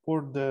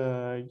 For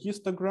the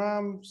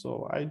histogram,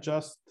 so I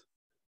just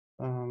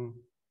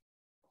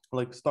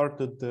like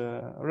started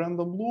the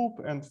random loop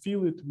and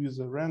fill it with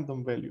the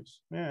random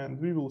values, and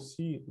we will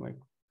see like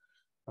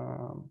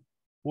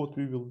what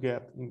we will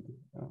get in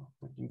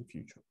the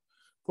future.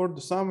 For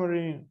the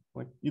summary,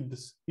 like it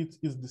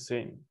is the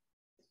same.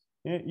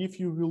 Yeah, if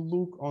you will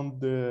look on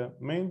the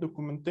main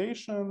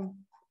documentation,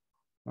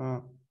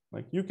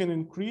 like you can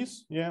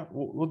increase, yeah,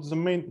 what's the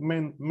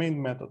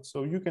main method.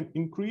 So you can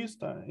increase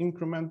the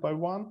increment by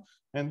 1,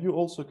 and you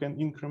also can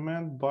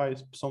increment by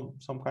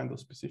some kind of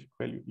specific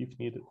value if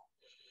needed.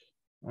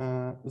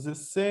 The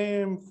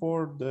same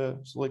for the,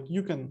 so like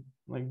you can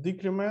like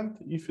decrement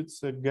if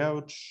it's a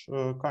gauge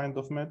kind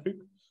of metric,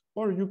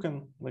 or you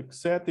can like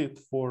set it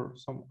for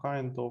some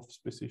kind of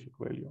specific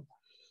value.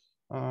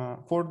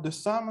 For the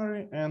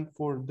summary and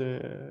for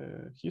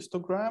the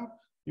histogram,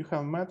 you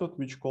have a method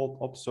which called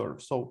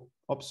observe. So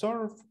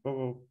observe,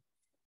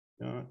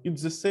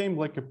 it's the same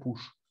like a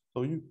push.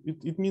 So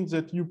it means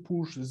that you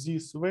push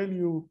this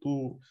value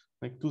to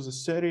like to the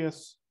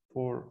series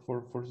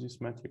for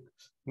this metric,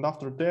 and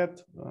after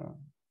that,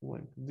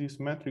 like this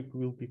metric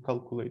will be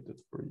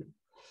calculated for you.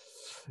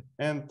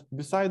 And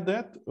beside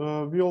that,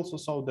 we also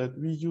saw that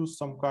we use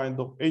some kind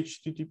of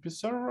HTTP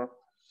server.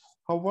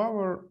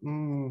 However,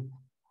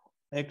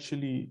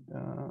 actually,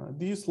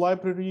 this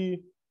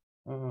library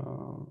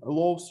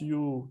allows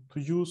you to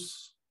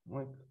use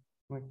like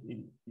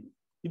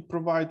it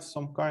provides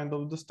some kind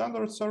of the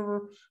standard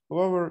server.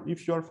 However,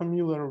 if you are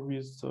familiar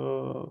with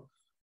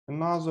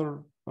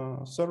another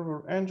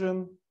server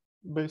engine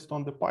based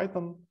on the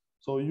Python,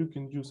 so you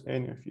can use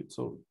any of it.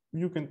 So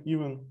you can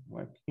even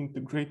like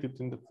integrate it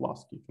in the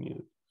Flask if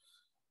needed.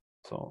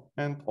 So,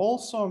 and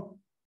also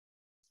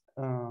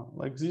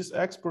like this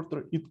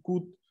exporter, it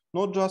could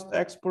not just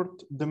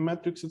export the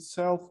metrics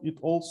itself, it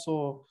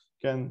also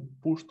can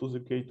push to the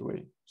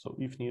gateway, so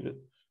if needed.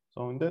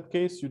 So in that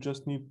case, you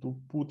just need to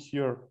put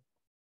here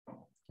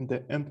the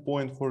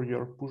endpoint for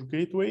your push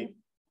gateway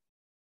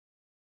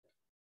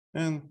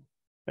and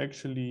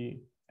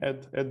actually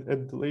add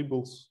the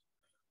labels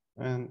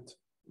and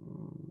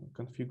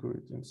configure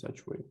it in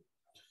such way.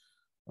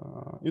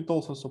 It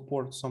also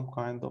supports some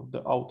kind of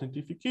the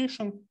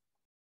authentication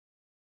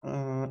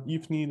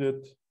if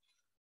needed.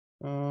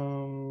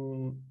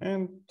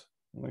 And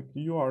like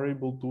you are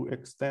able to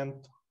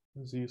extend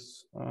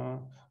this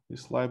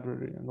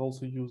library and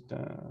also use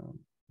the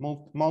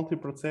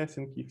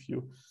multi-processing if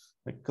you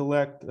like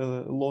collect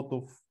a lot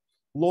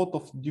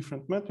of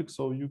different metrics,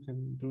 so you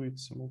can do it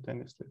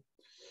simultaneously.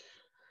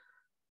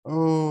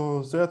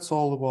 That's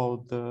all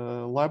about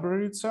the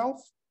library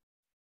itself.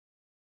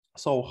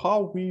 So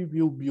how we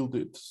will build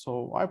it?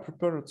 So I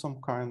prepared some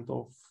kind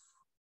of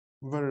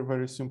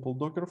very simple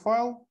Docker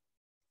file.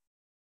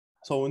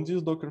 So in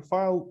this Docker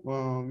file,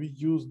 we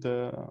use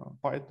the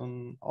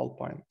Python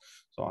Alpine.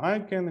 So I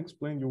can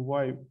explain you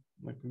why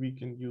like we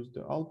can use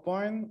the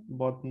Alpine,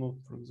 but not,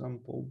 for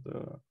example,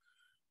 the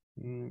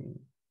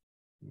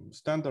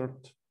standard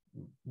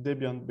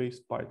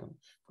Debian-based Python.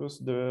 Because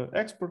the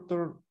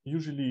exporter,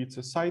 usually it's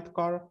a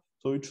sidecar,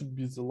 so it should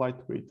be the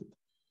lightweighted.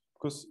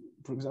 Because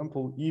for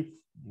example, if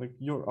like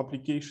your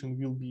application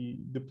will be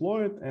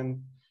deployed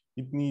and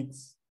it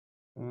needs,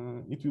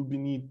 it will be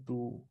need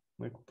to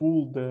like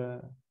pull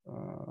the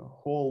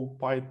whole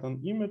Python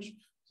image.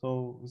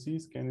 So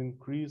this can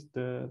increase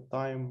the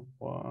time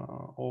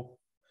of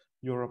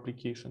your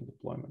application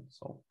deployment.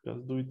 So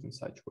just do it in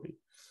such way.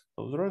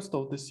 So the rest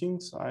of the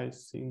things I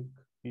think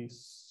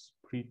is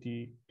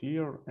pretty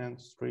clear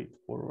and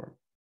straightforward.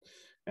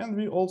 And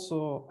we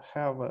also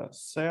have a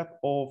set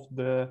of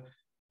the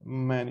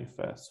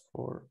manifest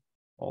for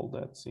all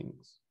that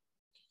things.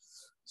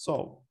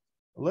 So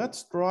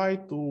let's try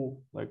to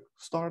like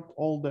start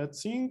all that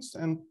things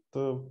and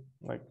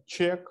like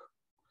check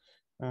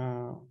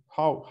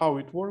how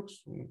it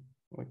works,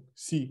 like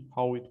see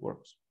how it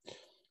works.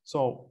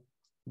 So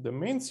the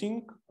main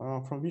thing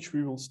from which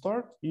we will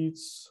start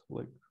is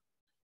like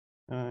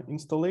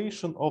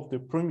installation of the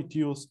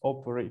Prometheus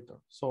operator.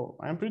 So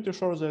I'm pretty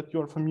sure that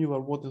you're familiar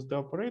what is the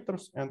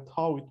operators and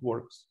how it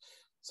works.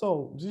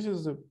 So this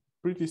is a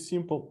pretty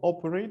simple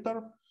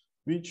operator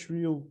which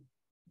will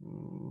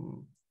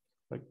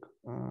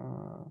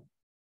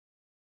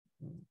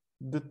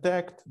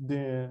detect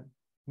the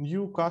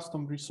new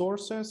custom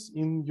resources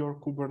in your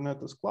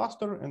Kubernetes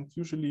cluster, and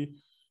usually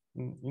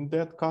in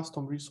that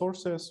custom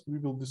resources we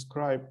will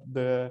describe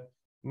the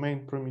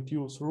main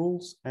Prometheus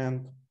rules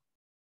and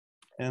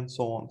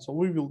so on. So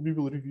we will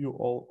review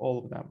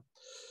all of them.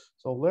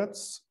 So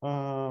let's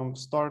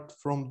start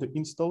from the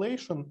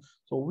installation.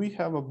 So we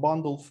have a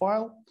bundle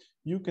file.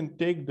 You can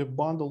take the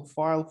bundle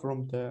file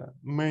from the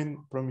main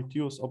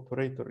Prometheus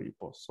operator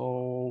repo.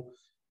 So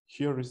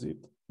here is it.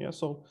 Yeah,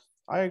 so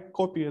I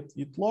copied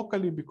it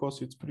locally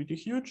because it's pretty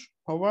huge.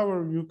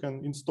 However, you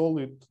can install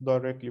it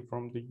directly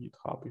from the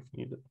GitHub if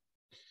needed.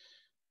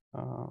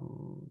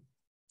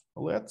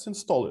 Let's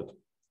install it.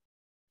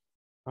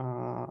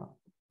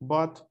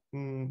 But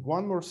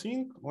one more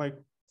thing, like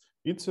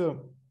it's a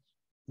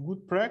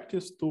good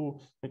practice to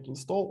like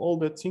install all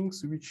the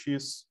things which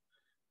is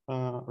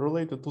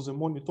related to the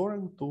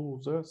monitoring to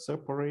the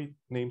separate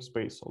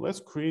namespace. So let's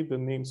create the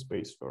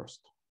namespace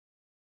first.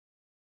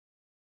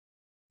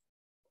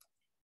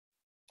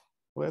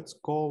 Let's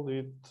call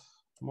it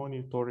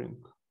monitoring.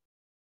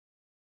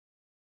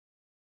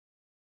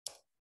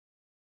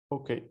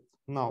 Okay,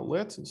 now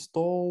let's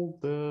install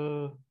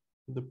the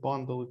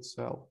bundle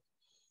itself.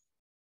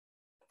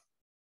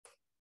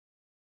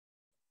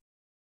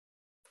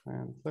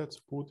 And let's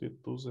put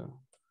it to the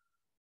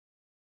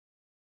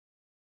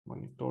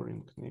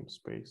monitoring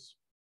namespace.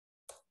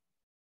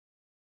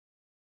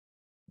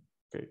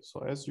 Okay,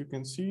 so as you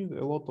can see,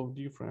 a lot of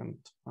different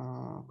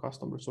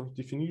custom resource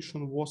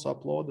definition was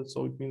uploaded.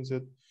 So it means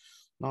that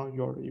now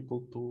you're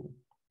able to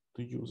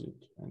use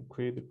it and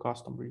create the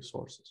custom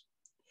resources.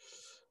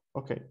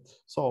 Okay,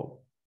 so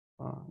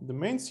the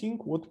main thing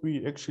what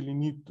we actually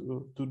need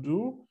to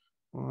do,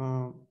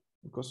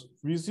 because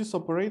with this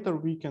operator,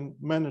 we can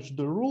manage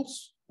the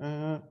rules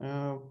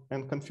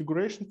and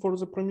configuration for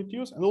the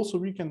Prometheus, and also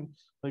we can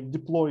like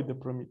deploy the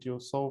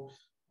Prometheus. So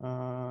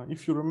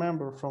if you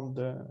remember from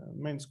the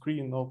main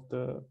screen of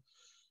the,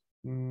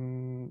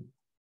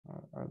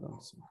 I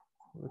don't see.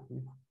 Let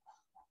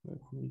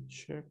me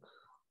check.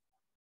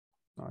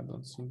 I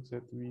don't think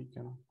that we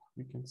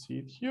can see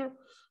it here.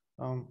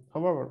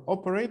 However,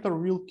 operator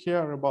will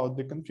care about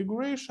the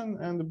configuration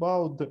and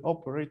about the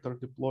operator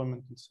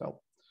deployment itself.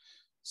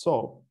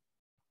 So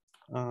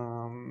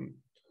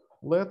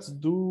let's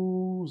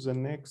do the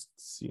next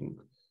thing.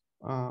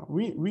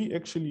 We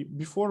actually,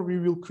 before we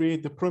will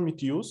create the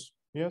Prometheus,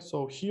 yeah,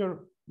 so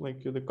here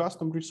like the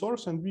custom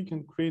resource and we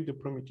can create the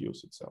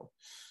Prometheus itself.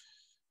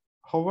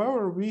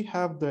 However, we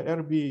have the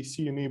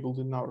RBAC enabled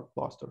in our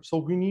cluster. So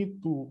we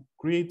need to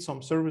create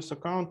some service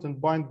account and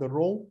bind the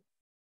role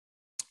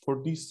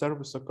for this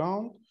service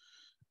account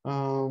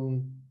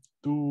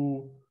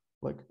to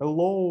like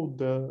allow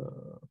the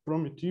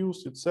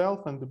Prometheus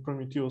itself and the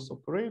Prometheus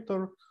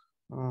operator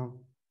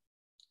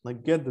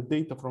like get the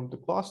data from the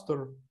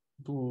cluster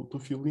to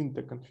fill in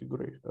the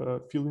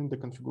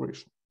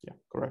configuration. Yeah,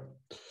 correct.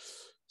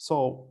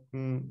 So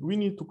we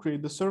need to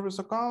create the service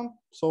account.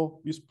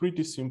 So it's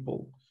pretty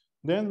simple.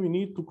 Then we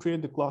need to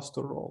create the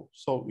cluster role.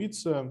 So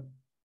it's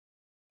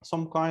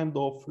some kind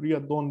of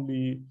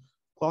read-only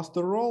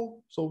cluster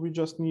role. So we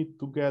just need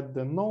to get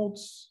the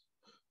nodes,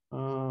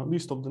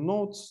 list of the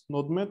nodes,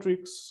 node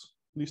metrics,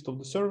 list of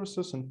the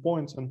services and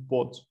points and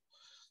pods.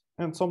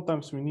 And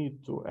sometimes we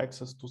need to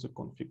access to the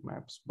config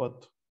maps,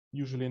 but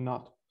usually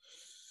not.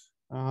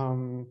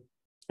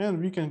 And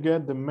we can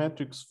get the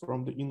metrics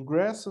from the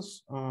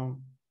ingresses,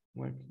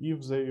 like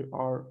if they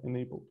are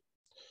enabled.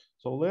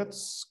 So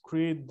let's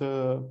create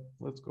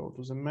let's go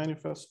to the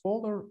manifest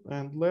folder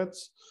and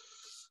let's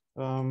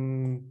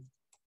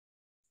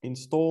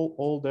install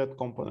all that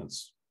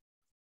components.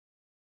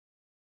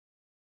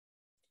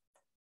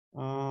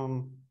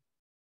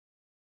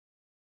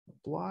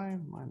 Apply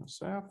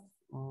 -F.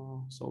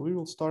 So we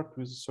will start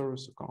with the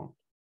service account.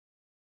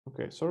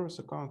 Okay, service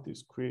account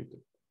is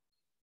created.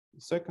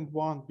 The second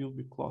one will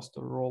be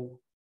cluster role.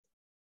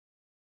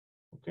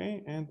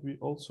 Okay, and we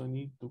also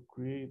need to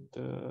create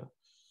the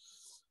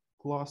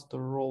cluster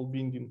role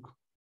binding.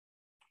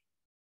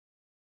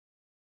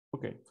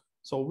 Okay,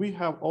 so we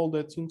have all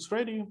the things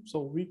ready,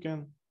 so we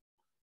can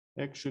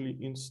actually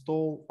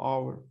install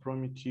our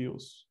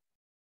Prometheus.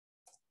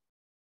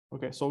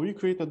 Okay, so we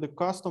created the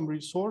custom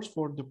resource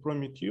for the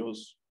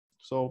Prometheus.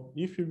 So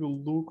if you will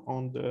look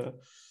on the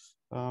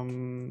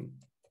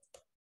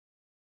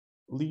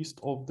list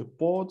of the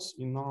pods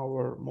in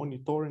our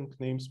monitoring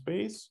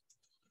namespace,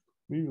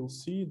 we will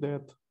see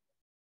that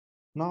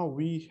now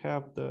we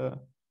have the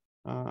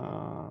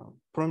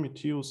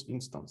Prometheus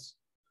instance.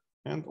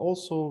 And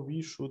also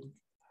we should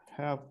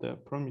have the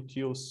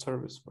Prometheus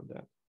service for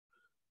that.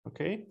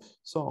 Okay,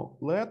 so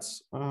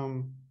let's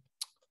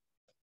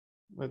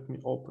let me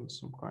open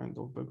some kind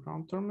of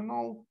background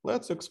terminal.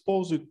 Let's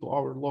expose it to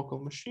our local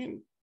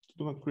machine.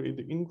 Do not create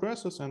the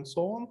ingresses and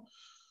so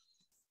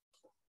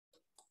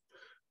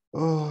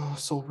on.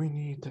 So we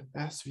need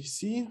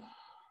SVC,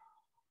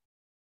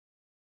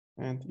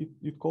 and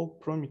it called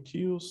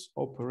Prometheus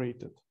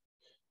operated.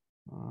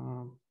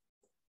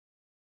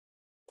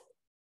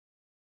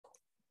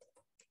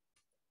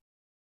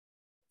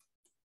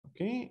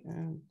 Okay,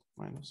 and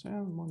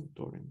 -n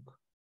monitoring.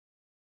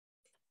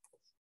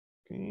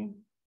 Okay.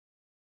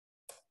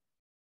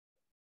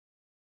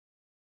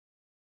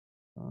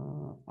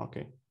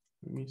 Okay,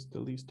 we missed the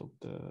list of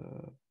the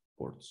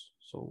ports.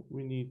 So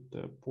we need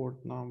the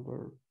port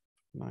number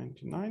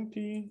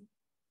 9090.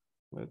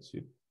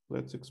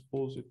 Let's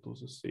expose it to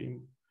the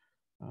same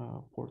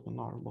port on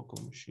our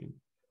local machine.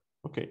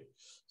 Okay,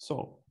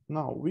 so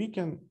now we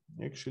can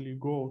actually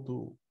go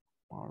to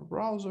our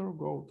browser,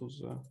 go to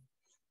the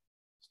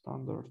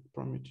standard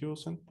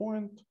Prometheus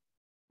endpoint,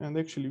 and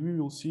actually we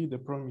will see the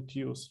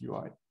Prometheus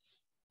UI.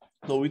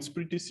 So it's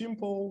pretty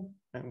simple,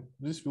 and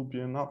this will be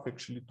enough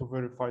actually to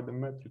verify the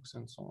metrics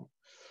and so on.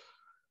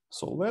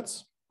 So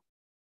let's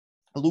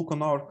look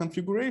on our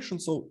configuration.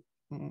 So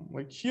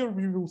like here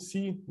we will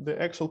see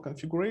the actual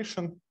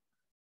configuration,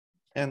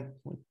 and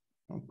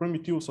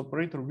Prometheus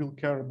operator will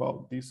care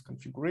about this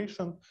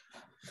configuration,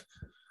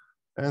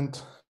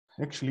 and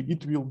actually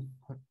it will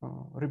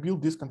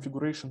rebuild this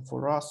configuration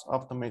for us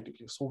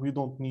automatically. So we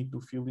don't need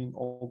to fill in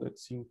all the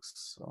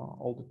things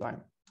all the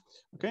time.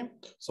 Okay,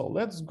 so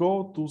let's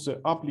go to the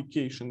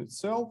application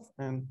itself,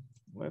 and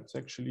let's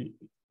actually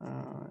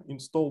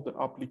install the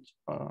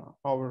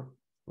our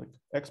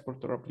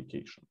exporter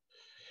application.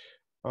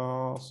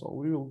 So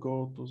we will go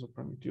to the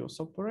Prometheus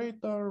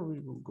operator, we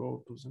will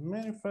go to the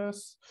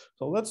manifest.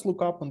 So let's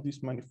look up on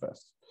this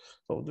manifest.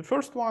 So the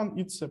first one,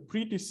 it's a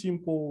pretty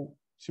simple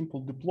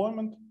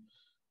deployment.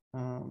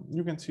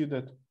 You can see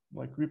that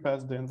like we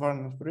pass the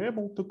environment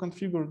variable to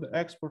configure the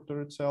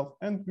exporter itself,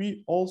 and we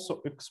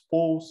also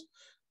expose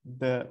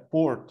the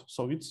port.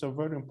 So it's a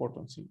very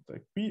important thing.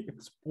 Like we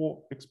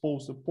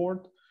expose the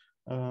port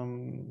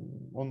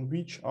on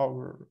which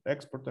our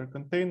exporter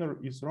container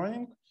is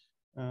running,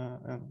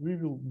 and we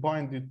will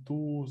bind it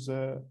to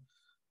the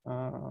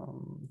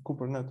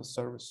Kubernetes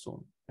service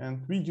soon.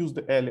 And we use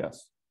the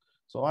alias.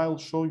 So I'll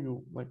show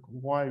you like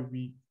why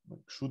we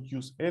should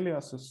use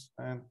aliases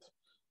and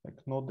like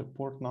not the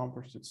port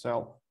numbers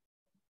itself.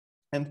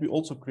 And we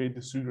also create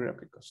the 3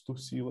 replicas to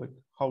see like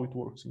how it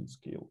works in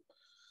scale.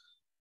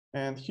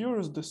 And here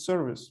is the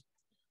service.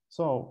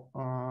 So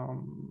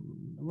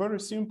very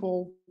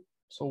simple.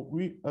 So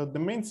the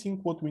main thing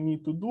what we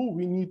need to do,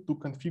 we need to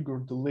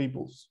configure the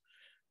labels.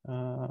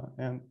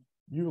 And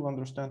you will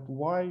understand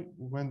why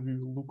when we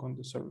will look on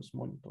the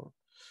ServiceMonitor.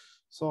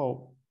 So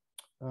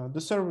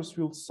the service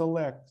will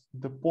select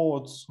the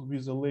pods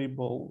with a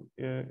label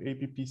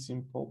app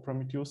simple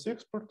Prometheus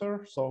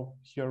Exporter. So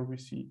here we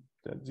see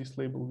that this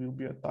label will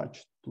be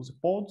attached to the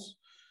pods,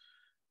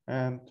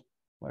 and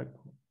like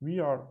we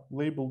are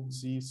labeled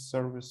this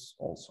service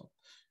also.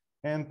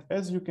 And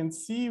as you can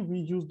see, we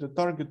use the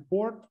target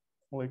port.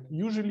 Like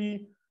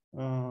usually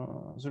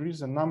there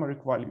is a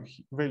numeric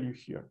value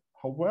here.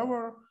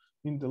 However,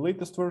 in the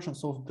latest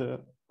versions of the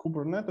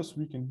Kubernetes,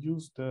 we can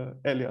use the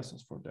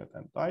aliases for that.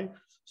 And I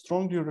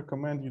strongly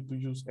recommend you to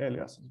use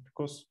aliases,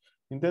 because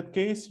in that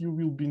case, you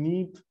will be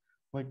need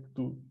like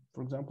to,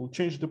 for example,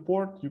 change the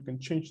port. You can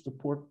change the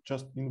port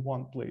just in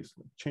one place.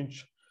 Like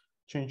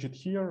change it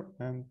here,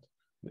 and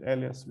the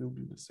alias will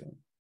be the same.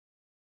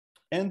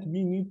 And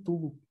we need to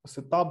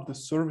set up the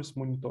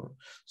ServiceMonitor.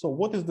 So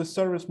what is the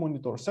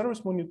ServiceMonitor?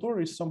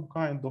 ServiceMonitor is some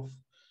kind of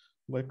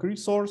like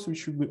resource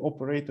which will be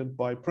operated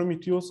by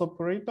Prometheus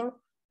operator.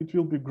 It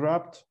will be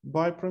grabbed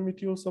by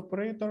Prometheus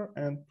operator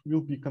and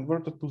will be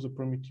converted to the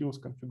Prometheus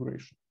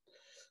configuration.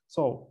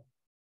 So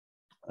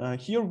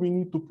here we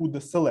need to put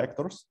the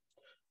selectors.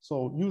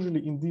 So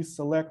usually in these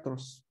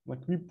selectors,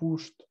 like we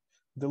pushed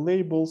the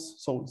labels.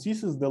 So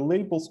this is the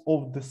labels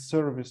of the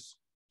service.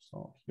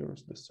 So here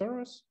is the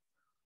service,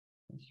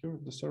 and here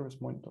is the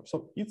ServiceMonitor.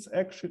 So it's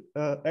actually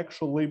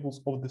actual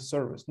labels of the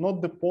service,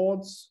 not the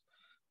pods,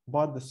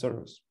 but the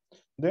service.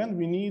 Then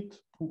we need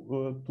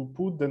to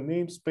put the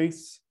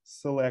namespace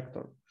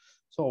selector.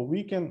 So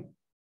we can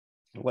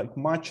like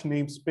match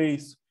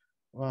namespace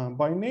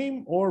by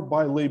name or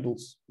by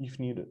labels if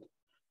needed.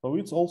 So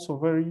it's also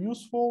very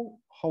useful.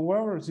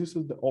 However, this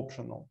is the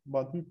optional,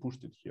 but we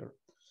pushed it here.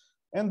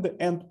 And the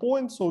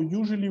endpoint, so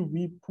usually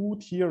we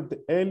put here the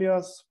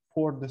alias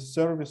for the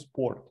service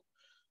port.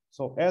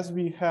 So as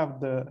we have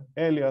the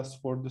alias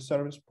for the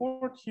service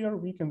port here,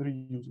 we can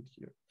reuse it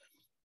here.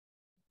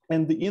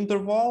 And the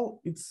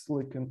interval, it's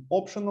like an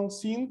optional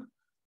thing.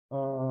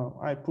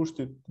 I pushed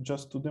it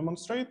just to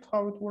demonstrate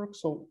how it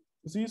works. So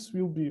this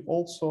will be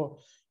also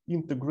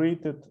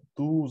integrated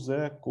to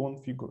the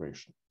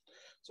configuration.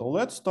 So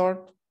let's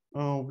start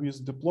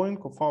with deploying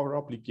of our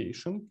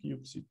application,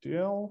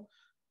 kubectl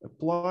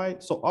apply.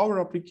 So our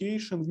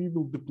application, we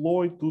will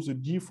deploy to the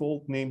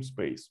default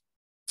namespace.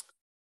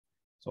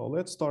 So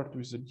let's start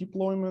with the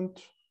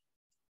deployment.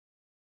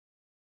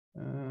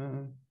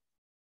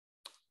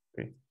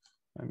 Okay,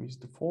 I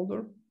missed the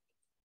folder.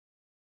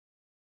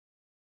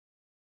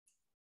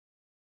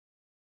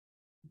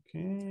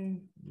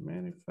 Okay,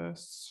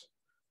 manifests.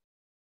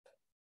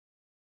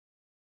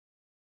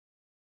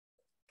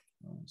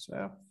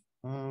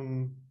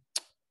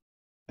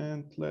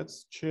 And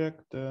let's check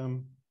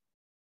the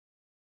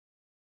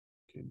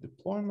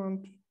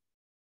deployment.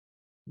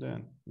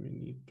 Then we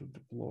need to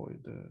deploy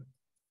the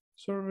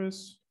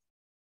service.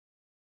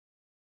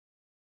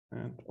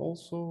 And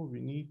also we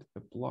need to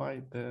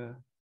apply the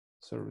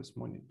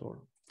ServiceMonitor.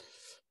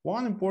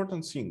 One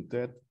important thing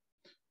that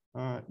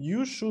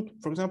you should,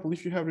 for example,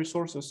 if you have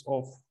resources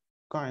of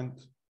kind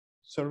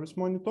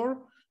ServiceMonitor,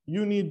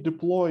 you need to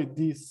deploy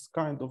these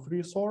kind of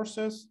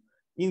resources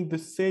in the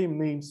same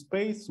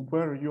namespace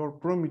where your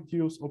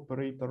Prometheus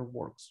operator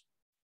works.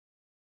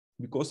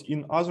 Because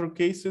in other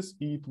cases,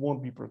 it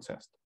won't be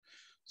processed.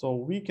 So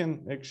we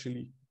can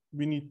actually,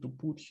 we need to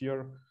put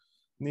here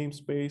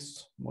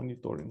namespace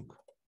monitoring.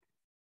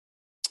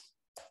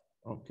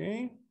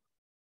 Okay,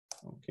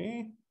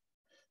 okay.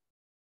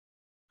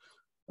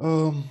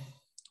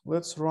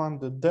 Let's run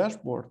the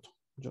dashboard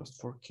just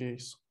for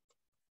case.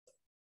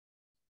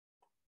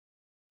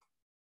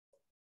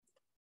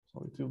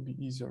 So it will be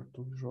easier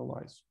to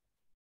visualize.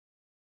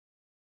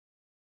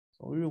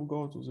 So we will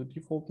go to the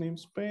default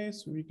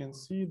namespace. We can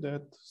see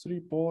that 3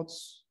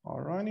 pods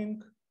are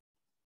running,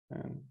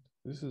 and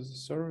this is the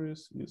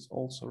service is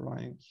also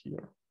running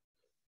here.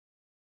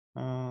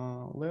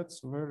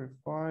 Let's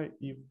verify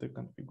if the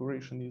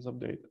configuration is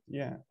updated.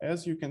 Yeah,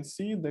 as you can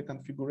see, the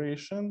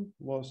configuration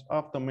was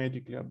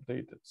automatically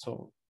updated.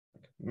 So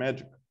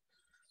magic.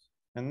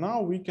 And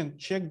now we can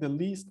check the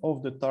list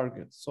of the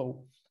targets.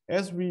 So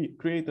as we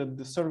created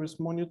the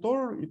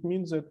ServiceMonitor, it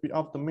means that we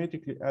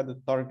automatically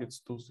added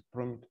targets to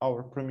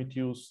our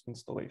Prometheus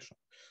installation.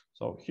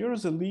 So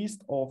here's a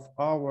list of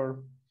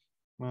our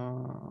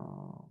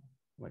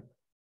like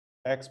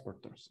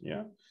exporters,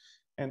 yeah.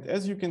 And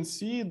as you can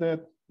see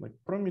that like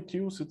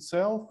Prometheus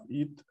itself,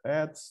 it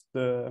adds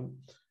the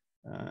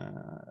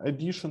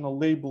additional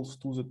labels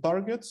to the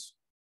targets.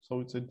 So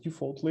it's a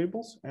default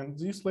labels, and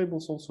these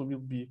labels also will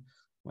be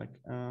like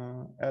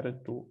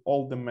added to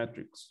all the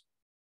metrics.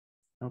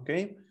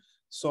 Okay,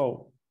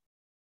 so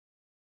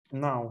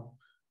now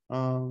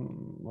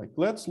like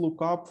let's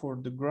look up for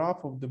the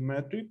graph of the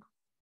metric.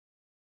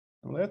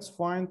 And let's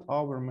find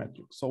our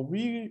metric. So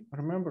we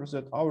remember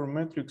that our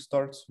metric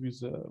starts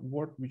with a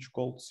word which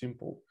called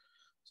simple.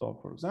 So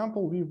for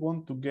example, we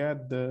want to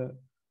get the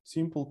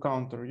simple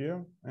counter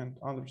here and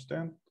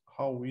understand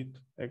how it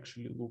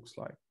actually looks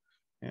like.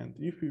 And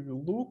if we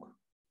will look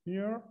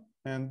here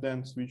and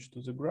then switch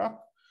to the graph,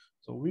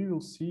 so we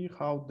will see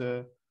how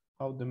the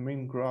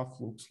main graph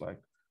looks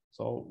like.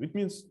 So it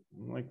means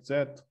like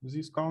that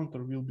this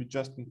counter will be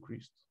just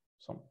increased.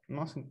 So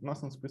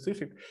nothing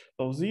specific.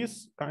 So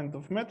this kind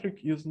of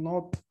metric is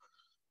not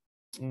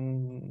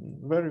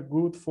very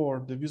good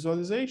for the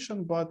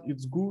visualization, but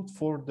it's good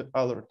for the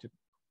alerting,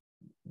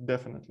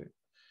 definitely.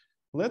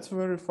 Let's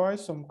verify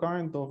some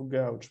kind of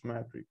gauge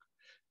metric.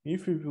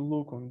 If we will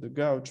look on the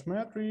gauge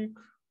metric,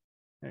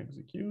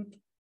 execute.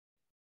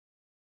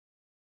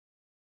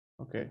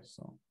 Okay,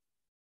 so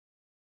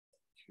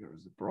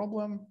here's the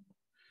problem.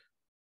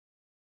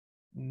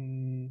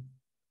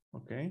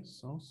 Okay,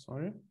 so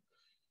sorry.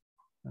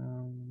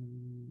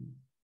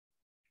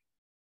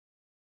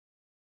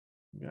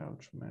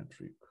 Gauge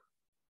metric.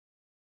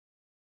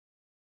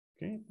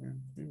 Okay, and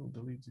we will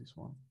delete this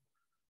one.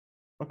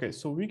 Okay,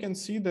 so we can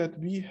see that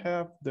we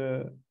have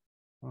the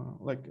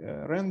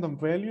random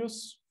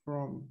values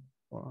from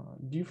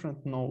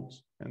different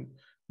nodes, and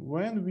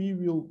when we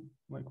will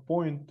like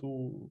point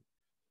to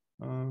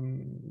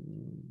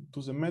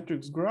the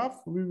metrics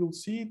graph, we will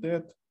see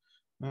that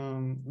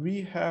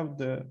we have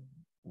the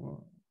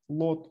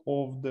lot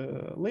of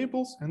the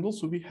labels, and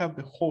also we have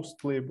the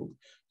host label.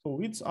 So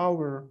it's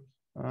our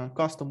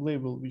custom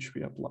label which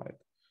we applied.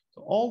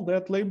 So all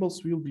that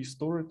labels will be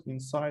stored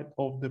inside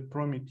of the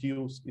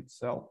Prometheus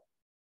itself.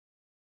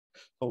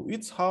 So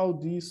it's how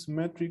these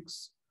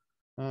metrics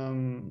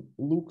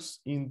looks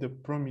in the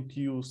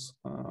Prometheus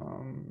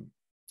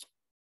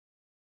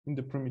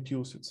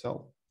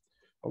itself.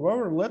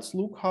 However, let's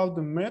look how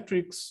the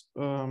metrics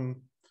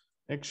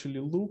actually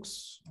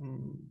looks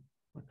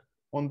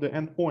on the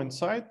endpoint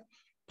side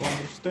to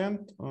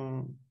understand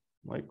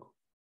like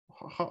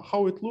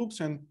how it looks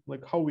and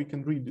like how we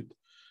can read it.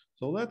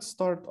 So let's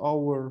start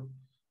our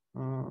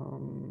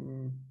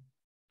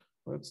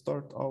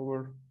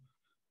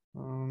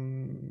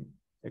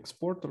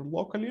exporter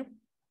locally.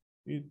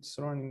 It's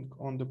running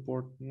on the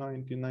port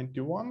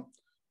 9091.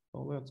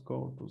 So let's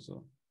go to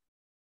the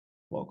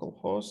local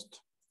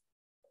host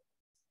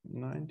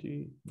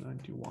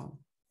 9091.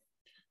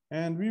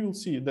 And we will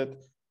see that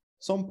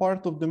some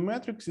part of the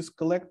metrics is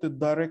collected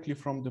directly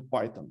from the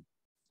Python.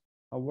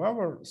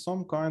 However,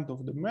 some kind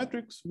of the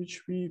metrics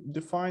which we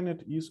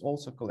defined is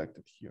also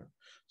collected here.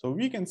 So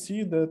we can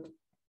see that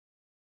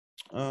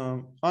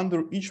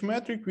under each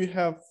metric, we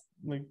have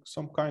like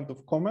some kind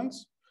of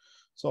comments.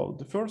 So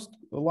the first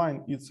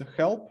line is a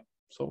help.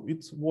 So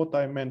it's what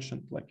I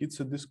mentioned, like it's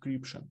a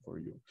description for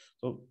you.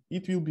 So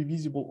it will be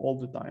visible all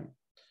the time.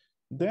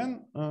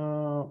 Then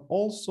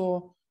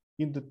also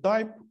in the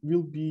type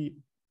will be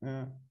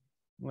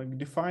like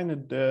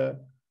defined the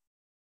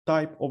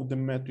type of the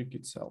metric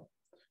itself.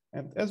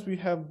 And as we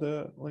have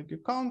the like a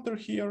counter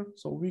here,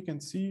 so we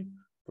can see,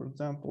 for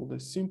example, the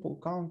simple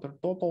counter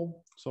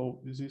total.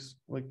 So this is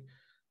like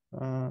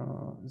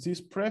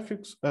this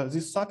prefix,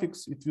 this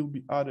suffix, it will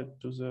be added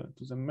to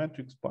the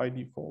metrics by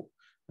default.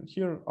 And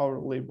here our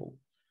label.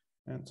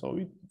 And so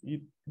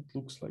it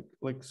looks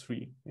like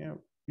 3. Yeah.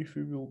 If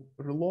we will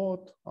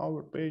reload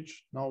our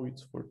page, now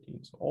it's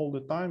 14. So all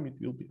the time it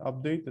will be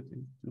updated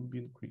and it will be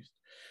increased.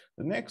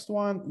 The next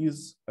one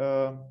is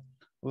a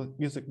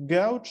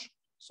gauge.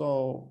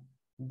 So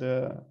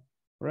the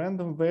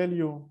random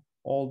value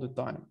all the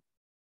time.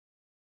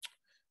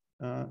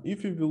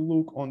 If you will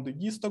look on the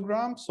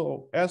histogram,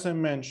 so as I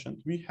mentioned,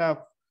 we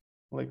have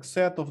like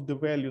set of the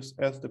values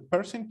as the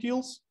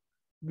percentiles.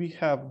 We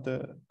have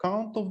the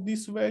count of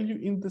this value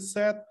in the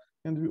set,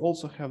 and we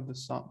also have the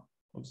sum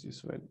of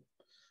this value.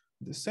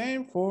 The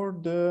same for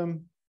the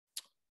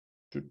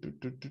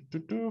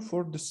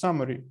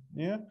summary.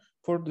 Yeah,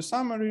 for the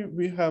summary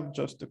we have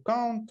just the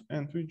count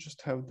and we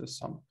just have the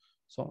sum.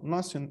 So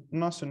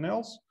nothing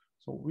else.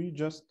 So we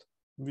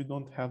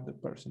don't have the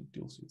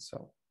percentiles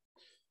itself.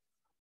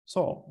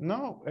 So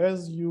now,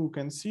 as you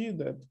can see,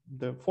 that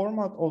the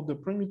format of the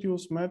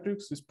Prometheus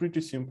metrics is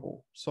pretty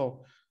simple.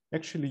 So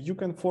actually you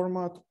can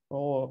format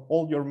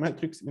all your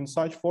metrics in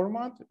such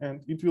format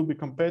and it will be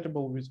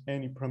compatible with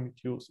any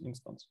Prometheus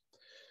instance.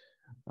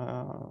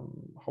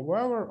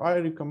 However, I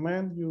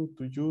recommend you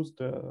to use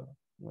the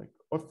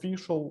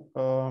official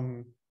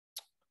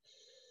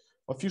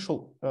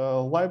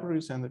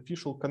libraries and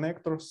official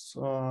connectors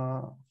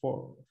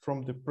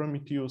from the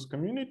Prometheus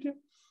community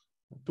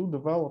to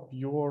develop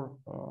your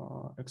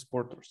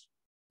exporters.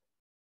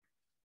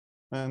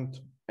 And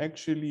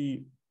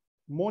actually,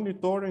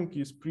 monitoring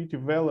is pretty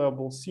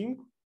valuable thing.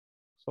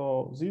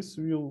 So this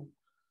will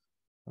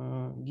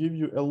give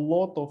you a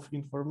lot of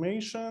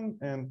information,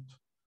 and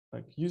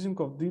like using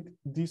of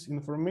this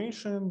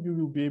information, you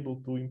will be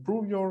able to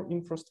improve your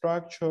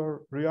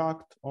infrastructure,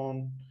 react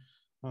on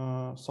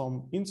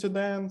some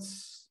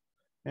incidents,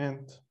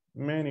 and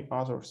many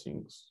other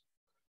things.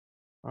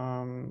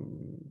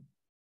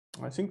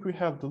 I think we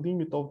have the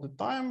limit of the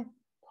time.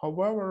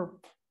 However,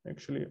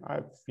 actually,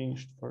 I've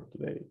finished for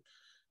today.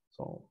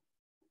 So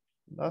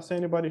does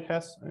anybody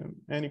has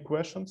any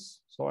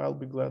questions? So I'll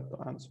be glad to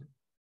answer.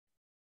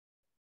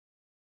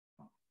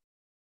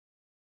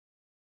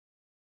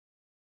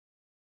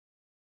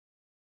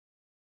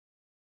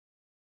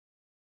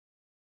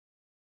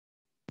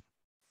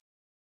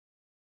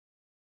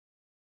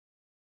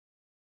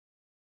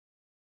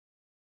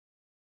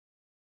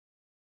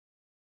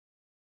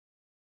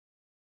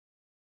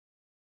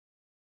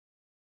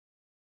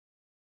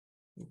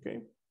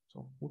 Okay,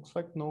 so looks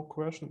like no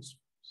questions.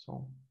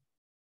 So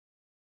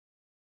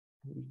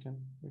we can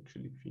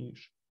actually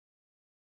finish.